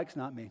and strikes,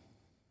 not me.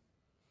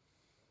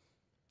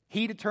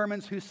 He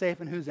determines who's safe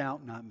and who's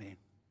out, not me.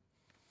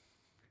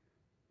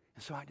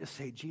 And so I just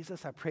say,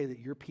 Jesus, I pray that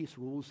your peace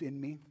rules in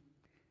me.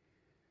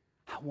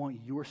 I want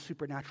your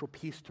supernatural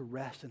peace to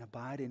rest and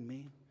abide in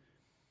me.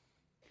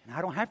 And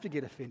I don't have to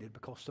get offended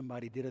because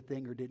somebody did a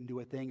thing or didn't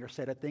do a thing or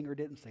said a thing or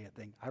didn't say a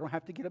thing. I don't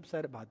have to get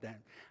upset about that.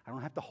 I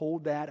don't have to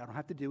hold that. I don't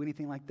have to do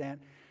anything like that.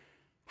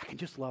 I can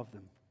just love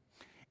them.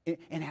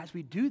 And as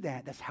we do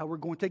that, that's how we're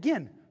going to,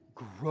 again,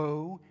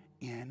 grow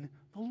in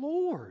the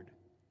Lord.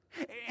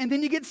 And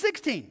then you get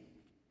 16.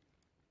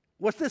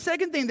 What's the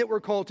second thing that we're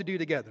called to do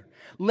together?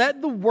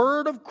 Let the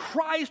word of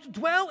Christ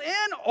dwell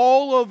in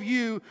all of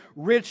you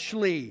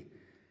richly,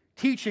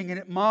 teaching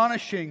and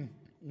admonishing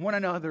one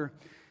another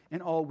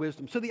in all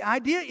wisdom. So the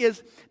idea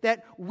is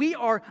that we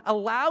are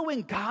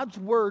allowing God's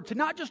word to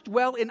not just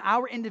dwell in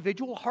our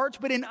individual hearts,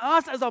 but in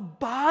us as a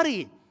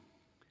body.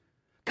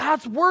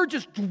 God's word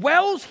just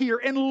dwells here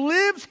and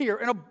lives here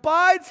and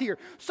abides here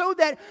so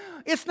that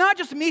it's not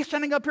just me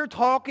standing up here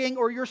talking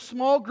or your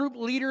small group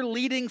leader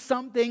leading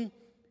something.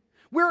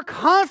 We're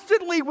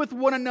constantly with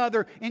one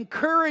another,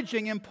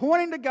 encouraging and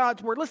pointing to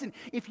God's word. Listen,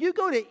 if you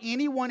go to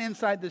anyone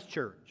inside this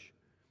church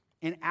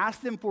and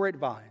ask them for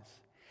advice,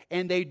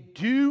 and they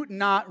do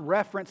not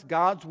reference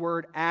God's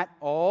word at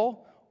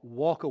all,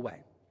 walk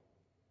away.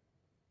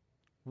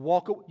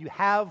 Walk away. You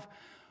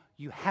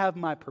have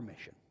my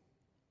permission.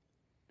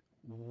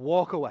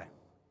 Walk away.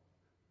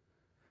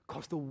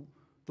 Because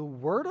the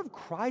word of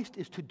Christ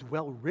is to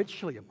dwell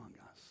richly among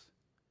us.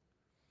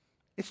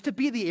 It's to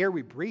be the air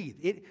we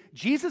breathe.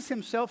 Jesus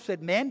himself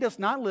said, man does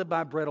not live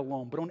by bread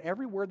alone, but on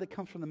every word that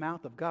comes from the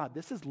mouth of God.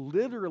 This is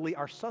literally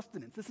our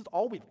sustenance. This is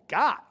all we've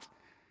got.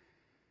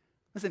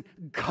 Listen,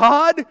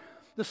 God,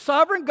 the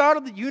sovereign God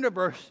of the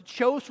universe,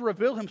 chose to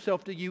reveal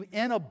himself to you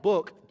in a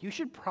book. You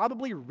should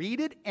probably read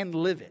it and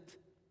live it.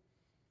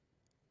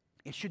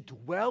 It should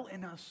dwell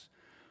in us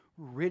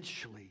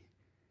richly.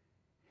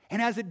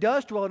 And as it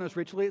does dwell in us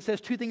richly, it says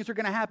two things are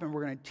going to happen.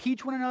 We're going to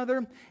teach one another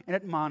and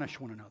admonish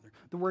one another.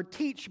 The word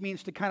teach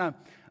means to kind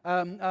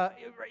of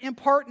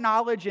impart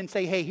knowledge and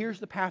say, hey, here's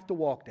the path to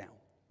walk down.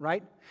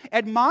 right?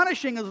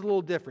 Admonishing is a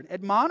little different.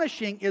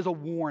 Admonishing is a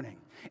warning.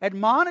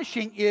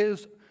 Admonishing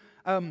is,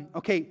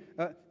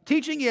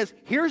 teaching is,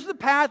 here's the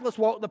path, let's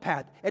walk the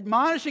path.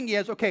 Admonishing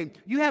is, okay,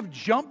 you have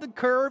jumped the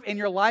curve and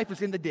your life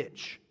is in the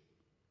ditch.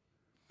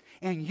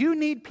 And you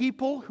need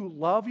people who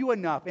love you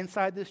enough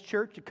inside this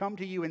church to come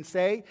to you and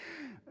say,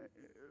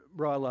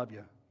 bro, I love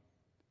you,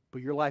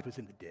 but your life is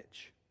in the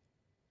ditch.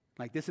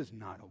 Like, this is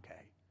not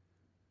okay.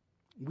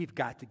 We've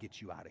got to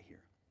get you out of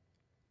here.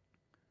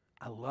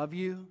 I love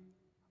you.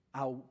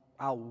 I'll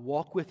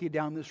walk with you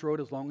down this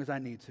road as long as I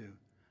need to,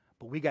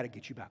 but we got to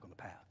get you back on the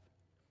path.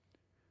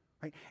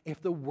 Right?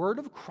 If the word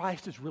of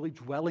Christ is really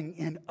dwelling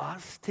in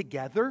us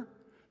together,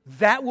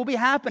 that will be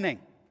happening.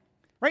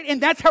 Right?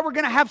 And that's how we're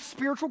going to have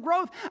spiritual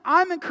growth.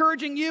 I'm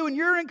encouraging you, and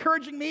you're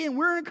encouraging me, and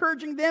we're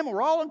encouraging them, and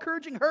we're all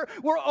encouraging her.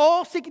 We're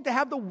all seeking to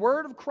have the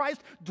word of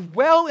Christ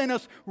dwell in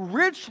us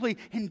richly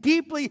and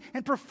deeply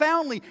and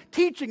profoundly,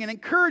 teaching and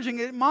encouraging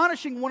and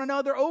admonishing one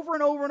another over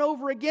and over and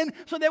over again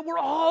so that we're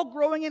all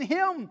growing in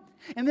Him.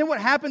 And then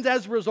what happens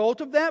as a result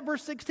of that,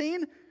 verse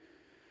 16?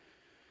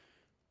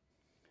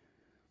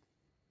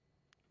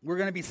 We're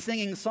going to be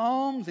singing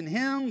psalms and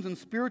hymns and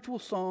spiritual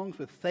songs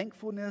with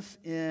thankfulness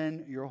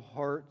in your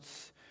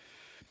hearts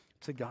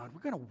to God.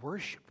 We're going to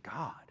worship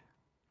God.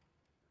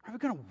 We're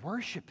going to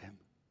worship Him.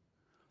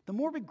 The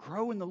more we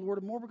grow in the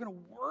Lord, the more we're going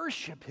to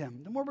worship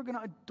Him. The more we're going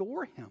to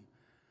adore Him.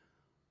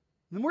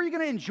 The more you're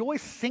going to enjoy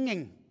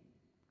singing.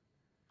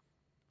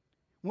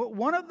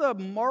 One of the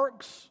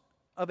marks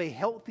of a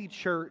healthy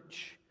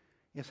church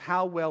is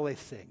how well they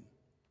sing.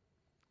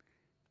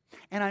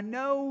 And I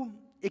know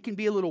it can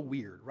be a little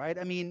weird, right?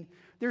 I mean,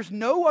 there's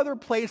no other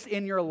place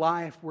in your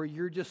life where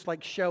you're just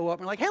like show up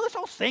and like, hey, let's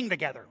all sing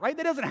together, right?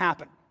 That doesn't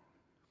happen.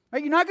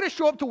 Right? You're not going to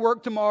show up to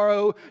work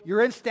tomorrow.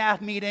 You're in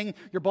staff meeting.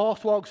 Your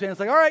boss walks in.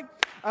 It's like, all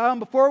right,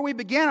 before we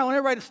begin, I want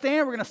everybody to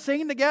stand. We're going to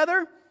sing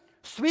together.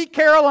 Sweet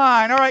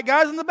Caroline. All right,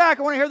 guys in the back,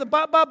 I want to hear the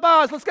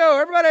ba-ba-bas. Let's go,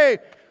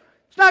 everybody.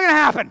 It's not going to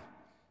happen.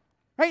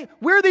 Right?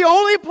 We're the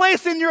only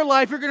place in your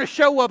life you're going to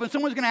show up and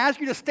someone's going to ask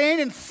you to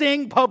stand and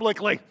sing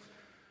publicly.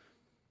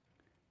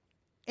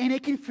 And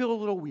it can feel a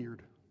little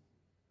weird.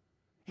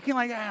 You can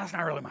that's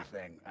not really my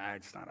thing.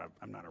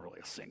 I'm not really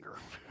a singer.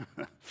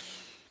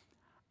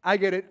 I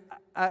get it.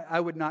 I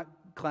would not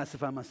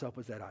classify myself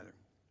as that either.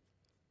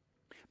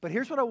 But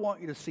here's what I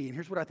want you to see, and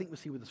here's what I think we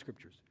see with the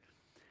Scriptures.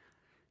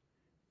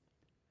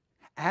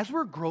 As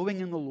we're growing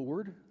in the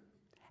Lord,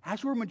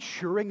 as we're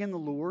maturing in the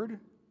Lord,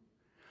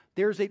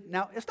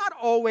 now, it's not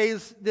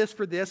always this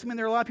for this. I mean,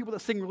 there are a lot of people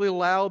that sing really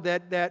loud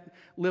that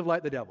live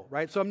like the devil,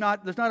 right? So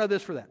there's not a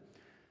this for that.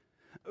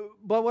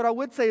 But what I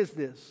would say is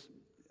this.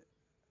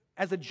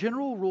 As a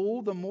general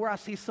rule, the more I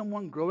see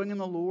someone growing in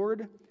the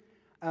Lord,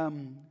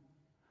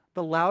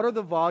 the louder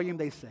the volume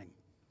they sing.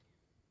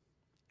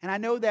 And I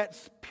know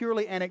that's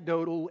purely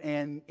anecdotal,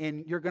 and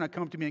you're going to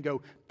come to me and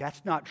go,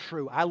 that's not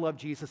true. I love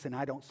Jesus and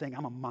I don't sing.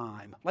 I'm a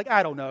mime. Like,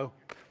 I don't know.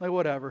 Like,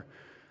 whatever.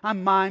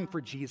 I'm mime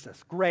for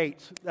Jesus.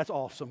 Great. That's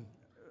awesome.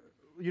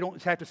 You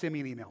don't have to send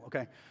me an email,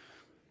 okay?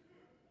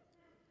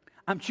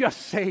 I'm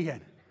just saying.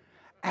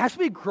 As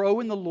we grow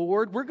in the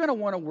Lord, we're going to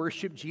want to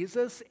worship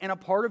Jesus, and a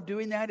part of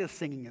doing that is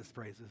singing His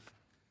praises.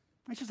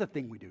 It's just a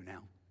thing we do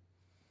now.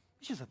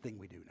 It's just a thing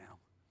we do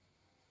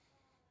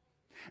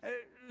now.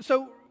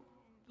 So,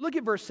 look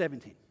at verse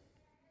 17.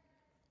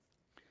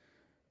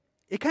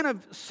 It kind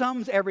of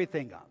sums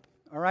everything up,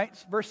 all right?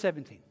 Verse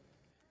 17.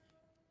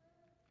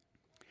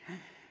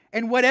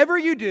 And whatever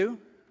you do,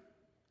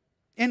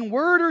 in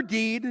word or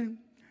deed,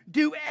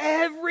 do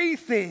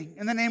everything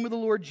in the name of the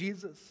Lord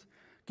Jesus,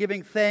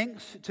 giving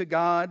thanks to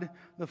God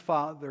the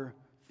Father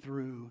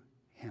through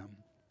Him.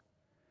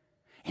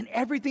 In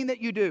everything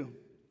that you do,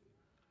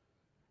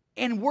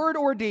 in word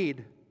or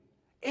deed,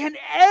 in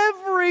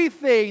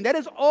everything, that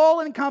is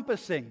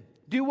all-encompassing.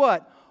 Do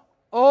what?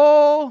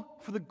 All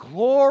for the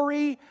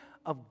glory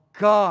of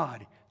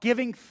God,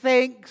 giving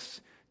thanks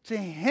to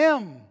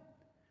Him.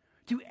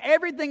 Do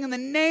everything in the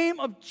name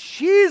of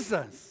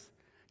Jesus,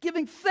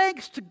 giving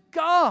thanks to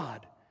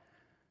God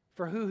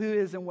for who He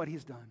is and what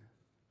He's done.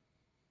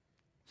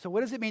 So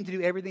what does it mean to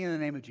do everything in the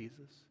name of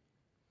Jesus?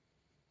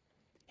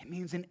 It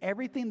means in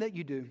everything that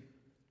you do,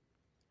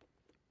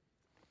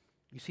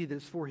 you see that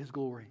it's for His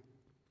glory.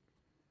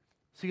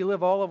 So you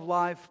live all of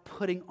life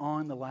putting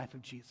on the life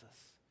of Jesus.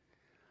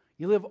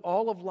 You live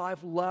all of life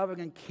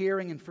loving and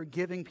caring and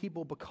forgiving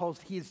people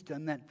because He's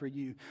done that for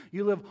you.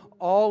 You live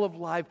all of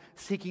life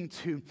seeking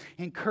to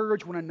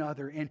encourage one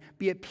another and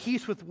be at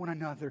peace with one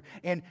another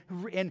and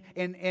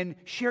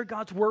share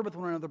God's word with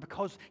one another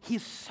because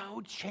He's so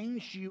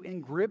changed you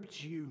and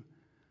gripped you.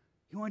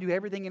 You want to do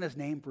everything in His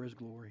name for His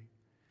glory.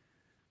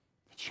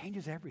 It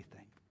changes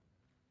everything.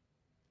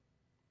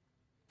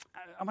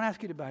 I'm going to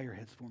ask you to bow your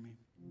heads for me.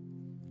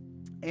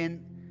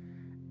 And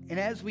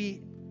as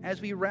we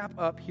wrap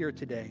up here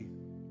today,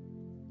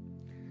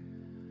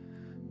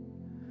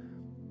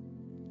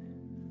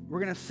 we're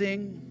going to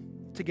sing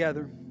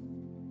together,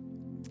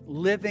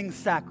 Living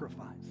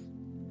Sacrifice.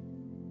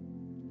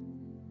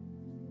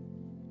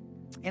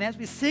 And as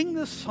we sing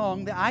this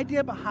song, the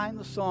idea behind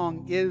the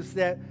song is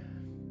that,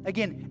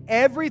 again,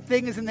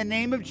 everything is in the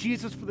name of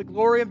Jesus, for the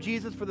glory of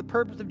Jesus, for the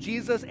purpose of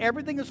Jesus.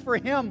 Everything is for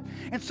Him.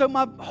 And so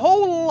my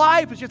whole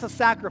life is just a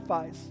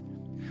sacrifice.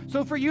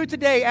 So for you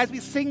today, as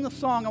we sing the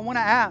song, I want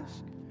to ask,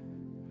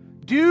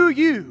 do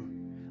you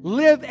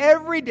live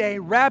every day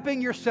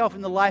wrapping yourself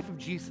in the life of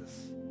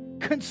Jesus?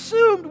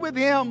 Consumed with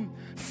Him,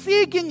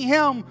 seeking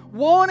Him,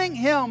 wanting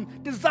Him,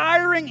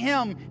 desiring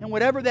Him, and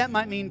whatever that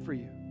might mean for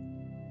you.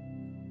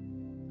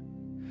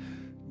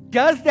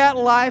 Does that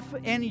life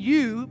in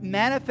you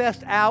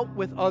manifest out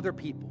with other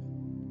people?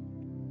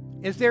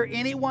 Is there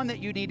anyone that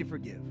you need to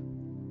forgive?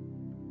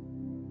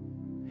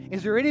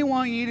 Is there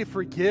anyone you need to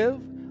forgive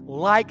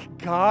like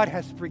God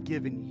has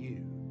forgiven you?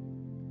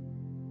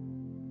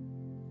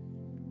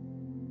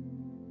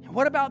 And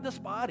what about this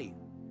body?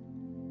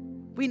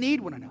 We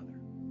need one another.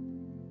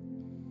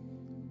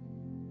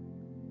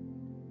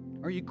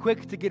 Are you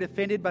quick to get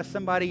offended by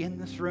somebody in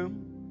this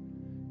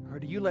room? Or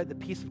do you let the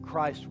peace of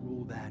Christ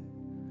rule that?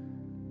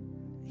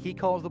 He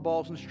calls the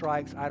balls and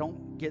strikes. I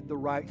don't get the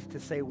right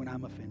to say when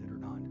I'm offended or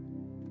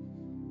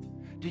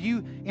not. Do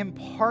you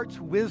impart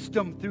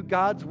wisdom through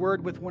God's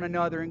word with one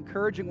another,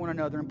 encouraging one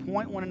another, and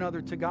point one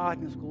another to God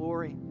and His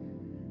glory?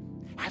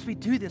 As we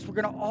do this, we're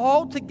going to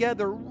all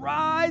together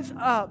rise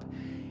up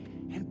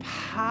in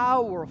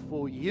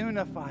powerful,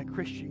 unified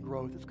Christian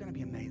growth. It's going to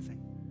be amazing.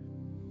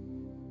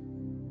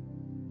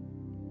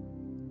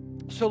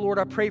 So, Lord,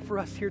 I pray for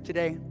us here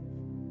today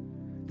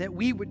that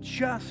we would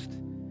just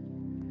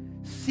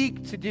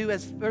seek to do,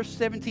 as verse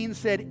 17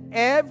 said,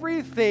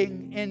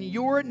 everything in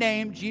your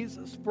name,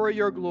 Jesus, for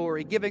your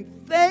glory,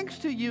 giving thanks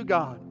to you,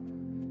 God,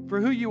 for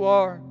who you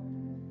are,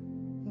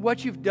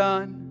 what you've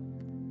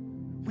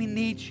done. We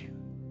need you.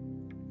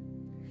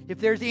 If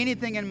there's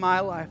anything in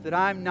my life that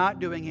I'm not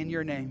doing in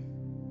your name,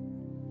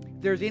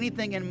 if there's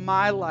anything in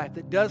my life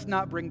that does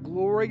not bring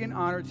glory and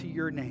honor to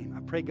your name, I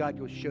pray, God,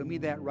 you'll show me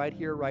that right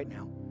here, right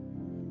now.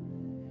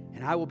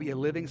 And I will be a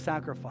living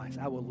sacrifice.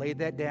 I will lay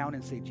that down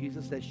and say,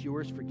 Jesus, that's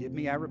yours. Forgive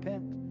me. I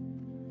repent.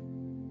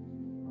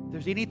 If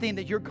there's anything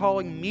that you're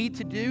calling me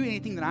to do,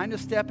 anything that I'm to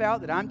step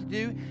out, that I'm to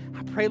do,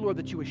 I pray, Lord,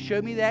 that you would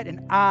show me that,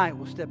 and I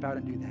will step out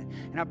and do that.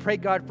 And I pray,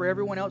 God, for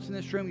everyone else in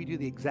this room, you do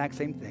the exact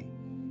same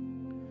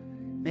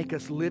thing. Make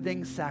us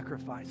living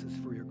sacrifices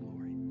for your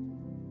glory.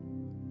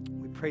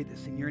 We pray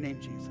this in your name,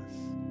 Jesus.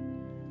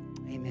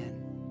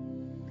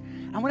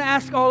 Amen. I'm going to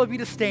ask all of you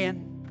to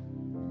stand.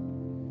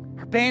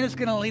 Our band is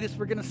going to lead us.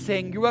 We're going to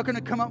sing. You're welcome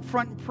to come up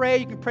front and pray.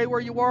 You can pray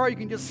where you are. You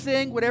can just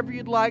sing, whatever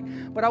you'd like.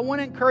 But I want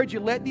to encourage you,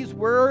 let these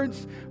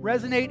words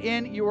resonate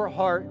in your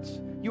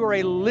hearts. You are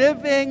a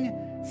living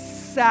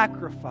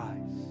sacrifice.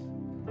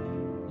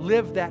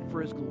 Live that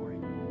for His glory.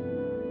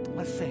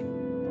 Let's sing.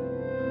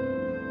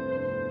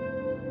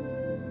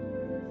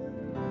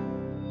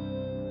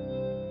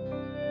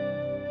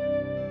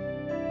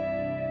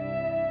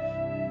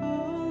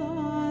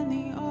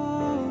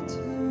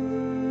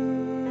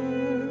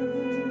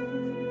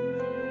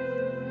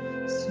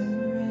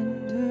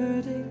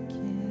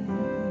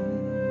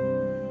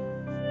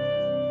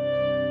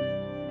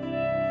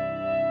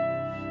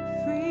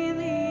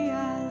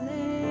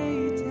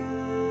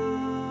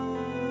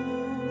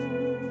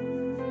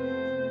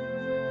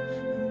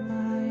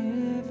 My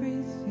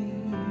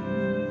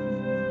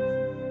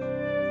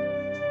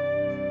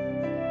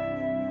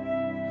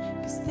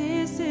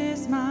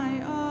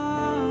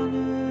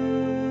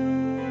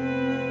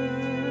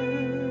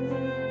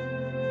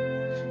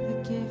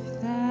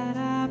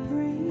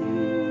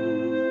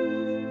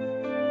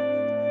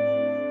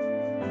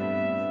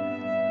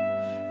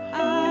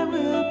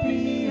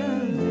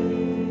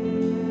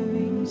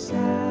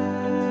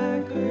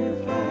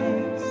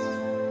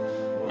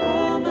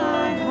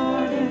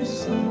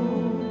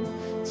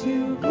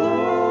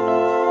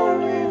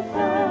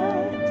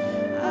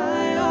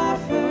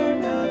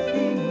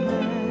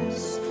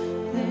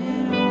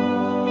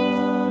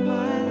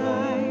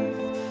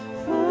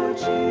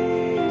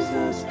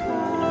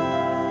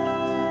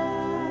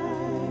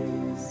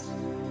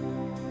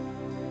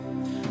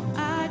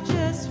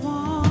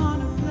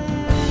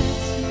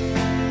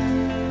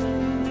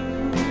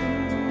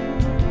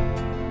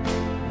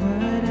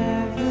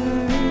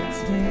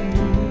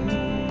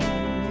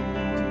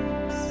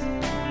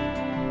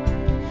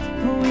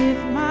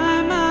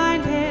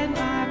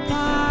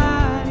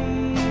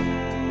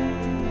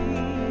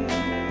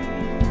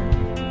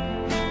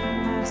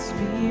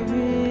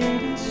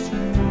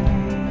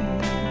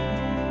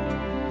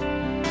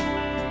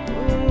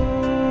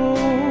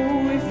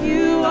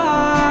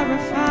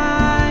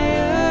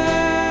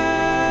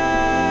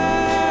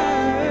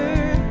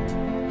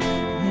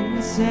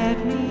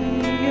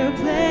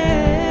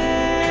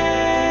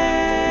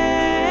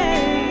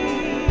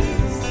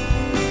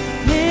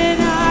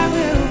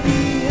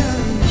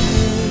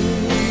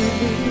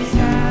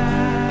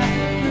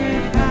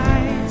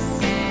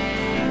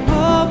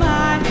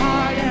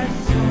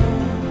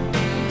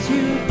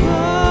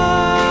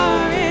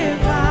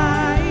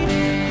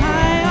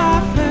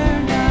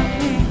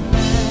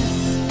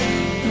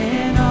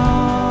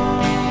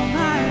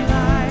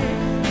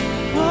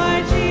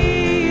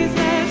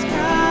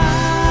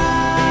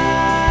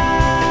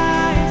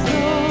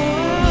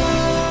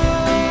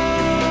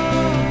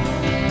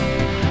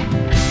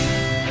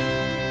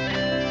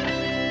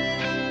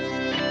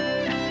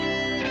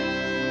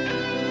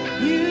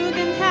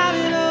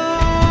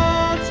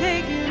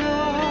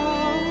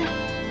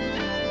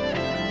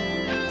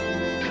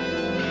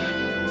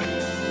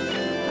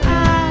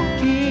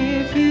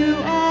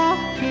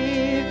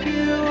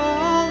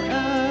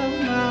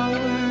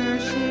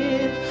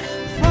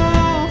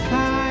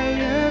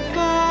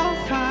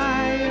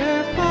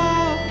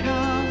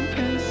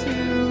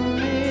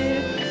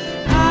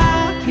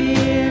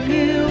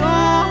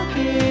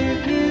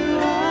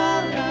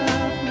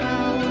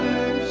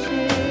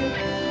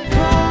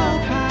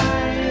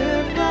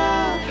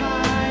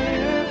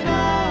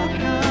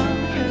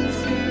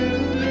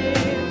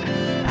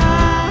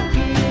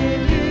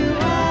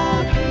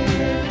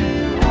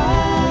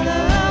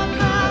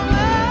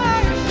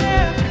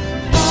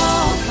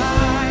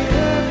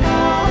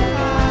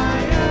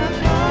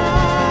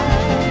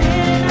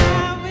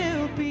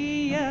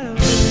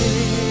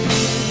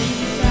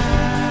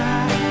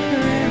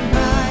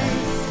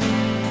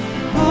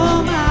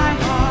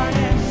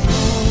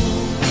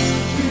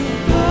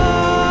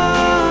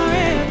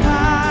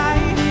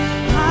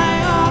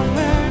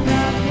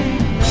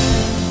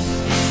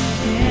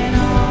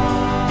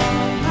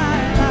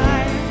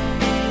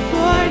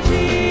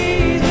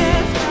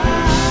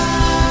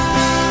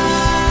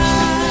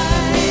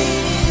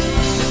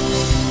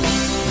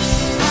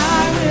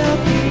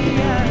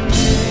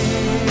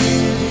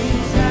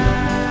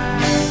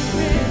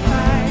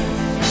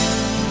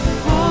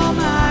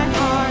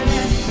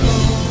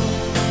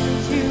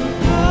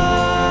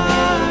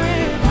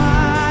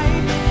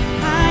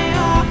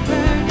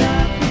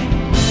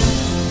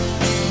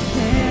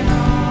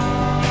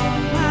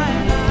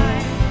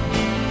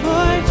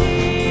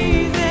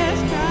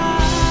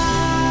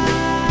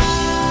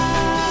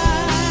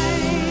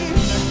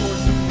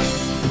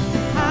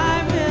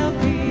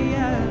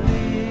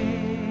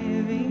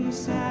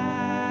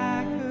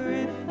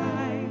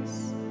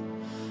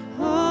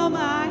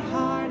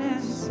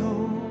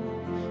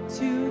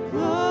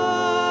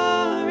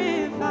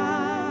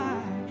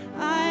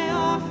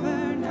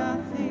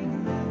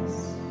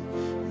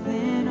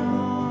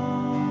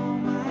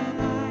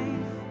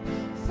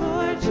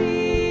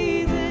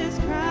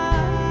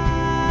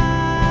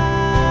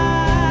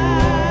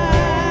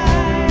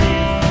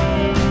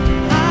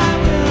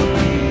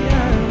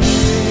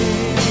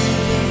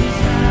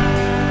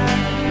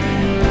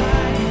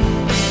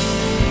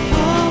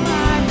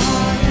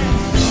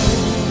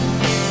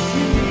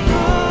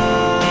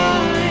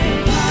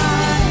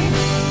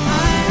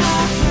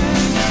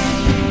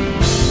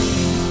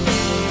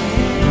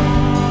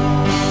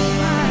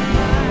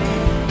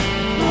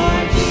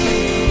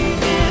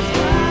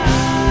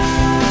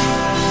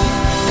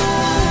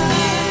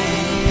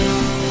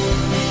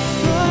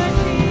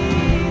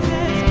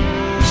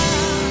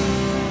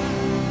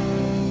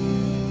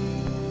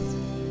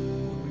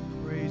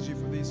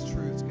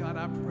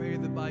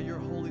your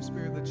Holy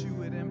Spirit, that you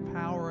would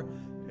empower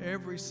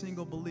every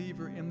single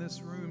believer in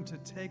this room to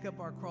take up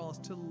our cross,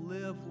 to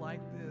live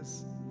like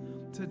this,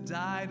 to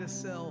die to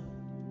self.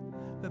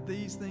 That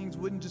these things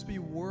wouldn't just be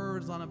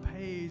words on a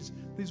page,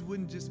 these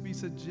wouldn't just be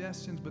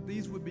suggestions, but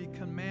these would be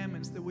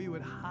commandments that we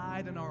would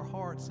hide in our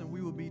hearts, and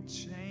we would be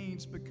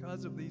changed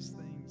because of these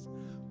things.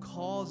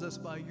 Cause us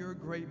by your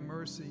great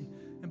mercy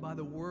and by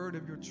the word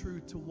of your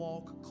truth to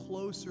walk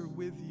closer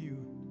with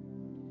you,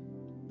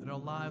 that our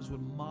lives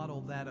would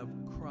model that of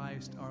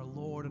Christ, our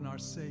Lord and our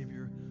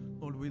Savior.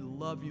 Lord, we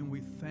love you and we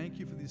thank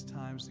you for these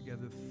times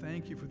together.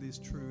 Thank you for these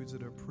truths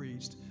that are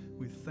preached.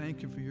 We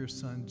thank you for your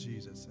Son,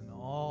 Jesus. And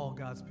all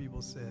God's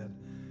people said,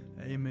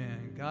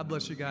 amen. God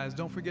bless you guys.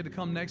 Don't forget to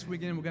come next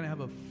weekend. We're going to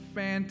have a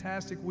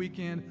fantastic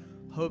weekend.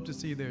 Hope to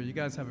see you there. You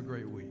guys have a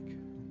great week.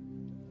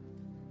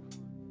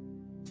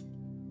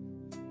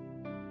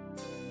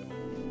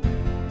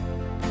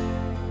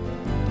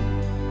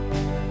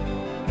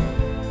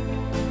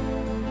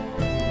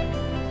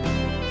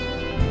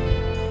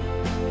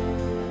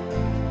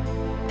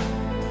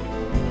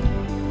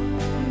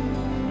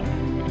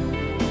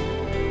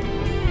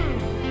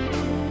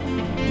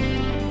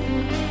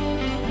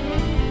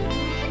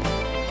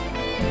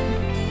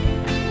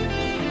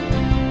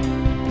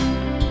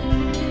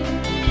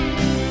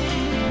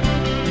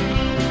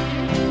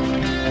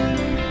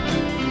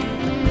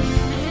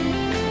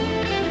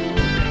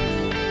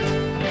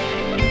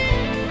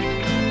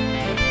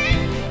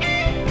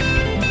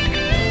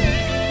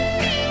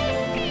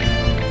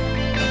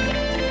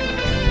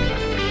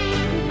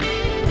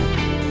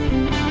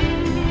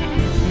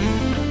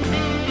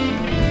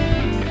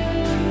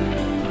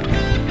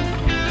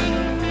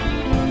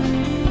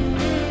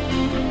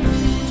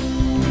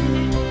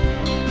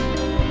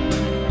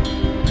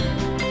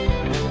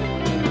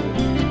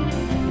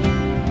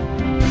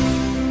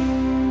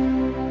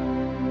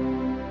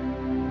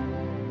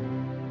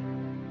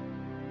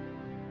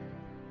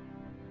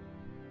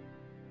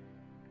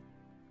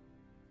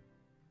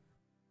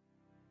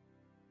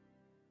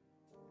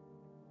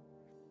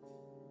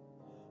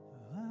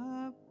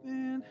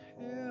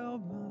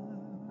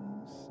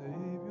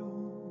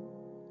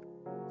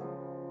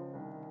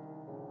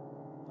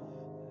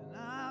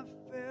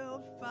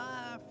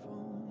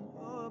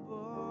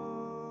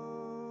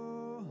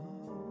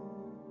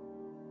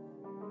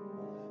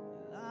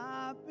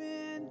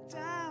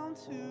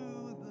 To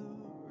the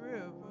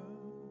river,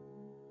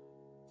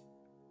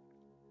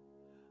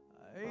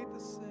 I ate the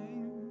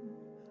same,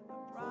 a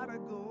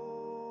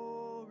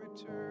prodigal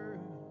return.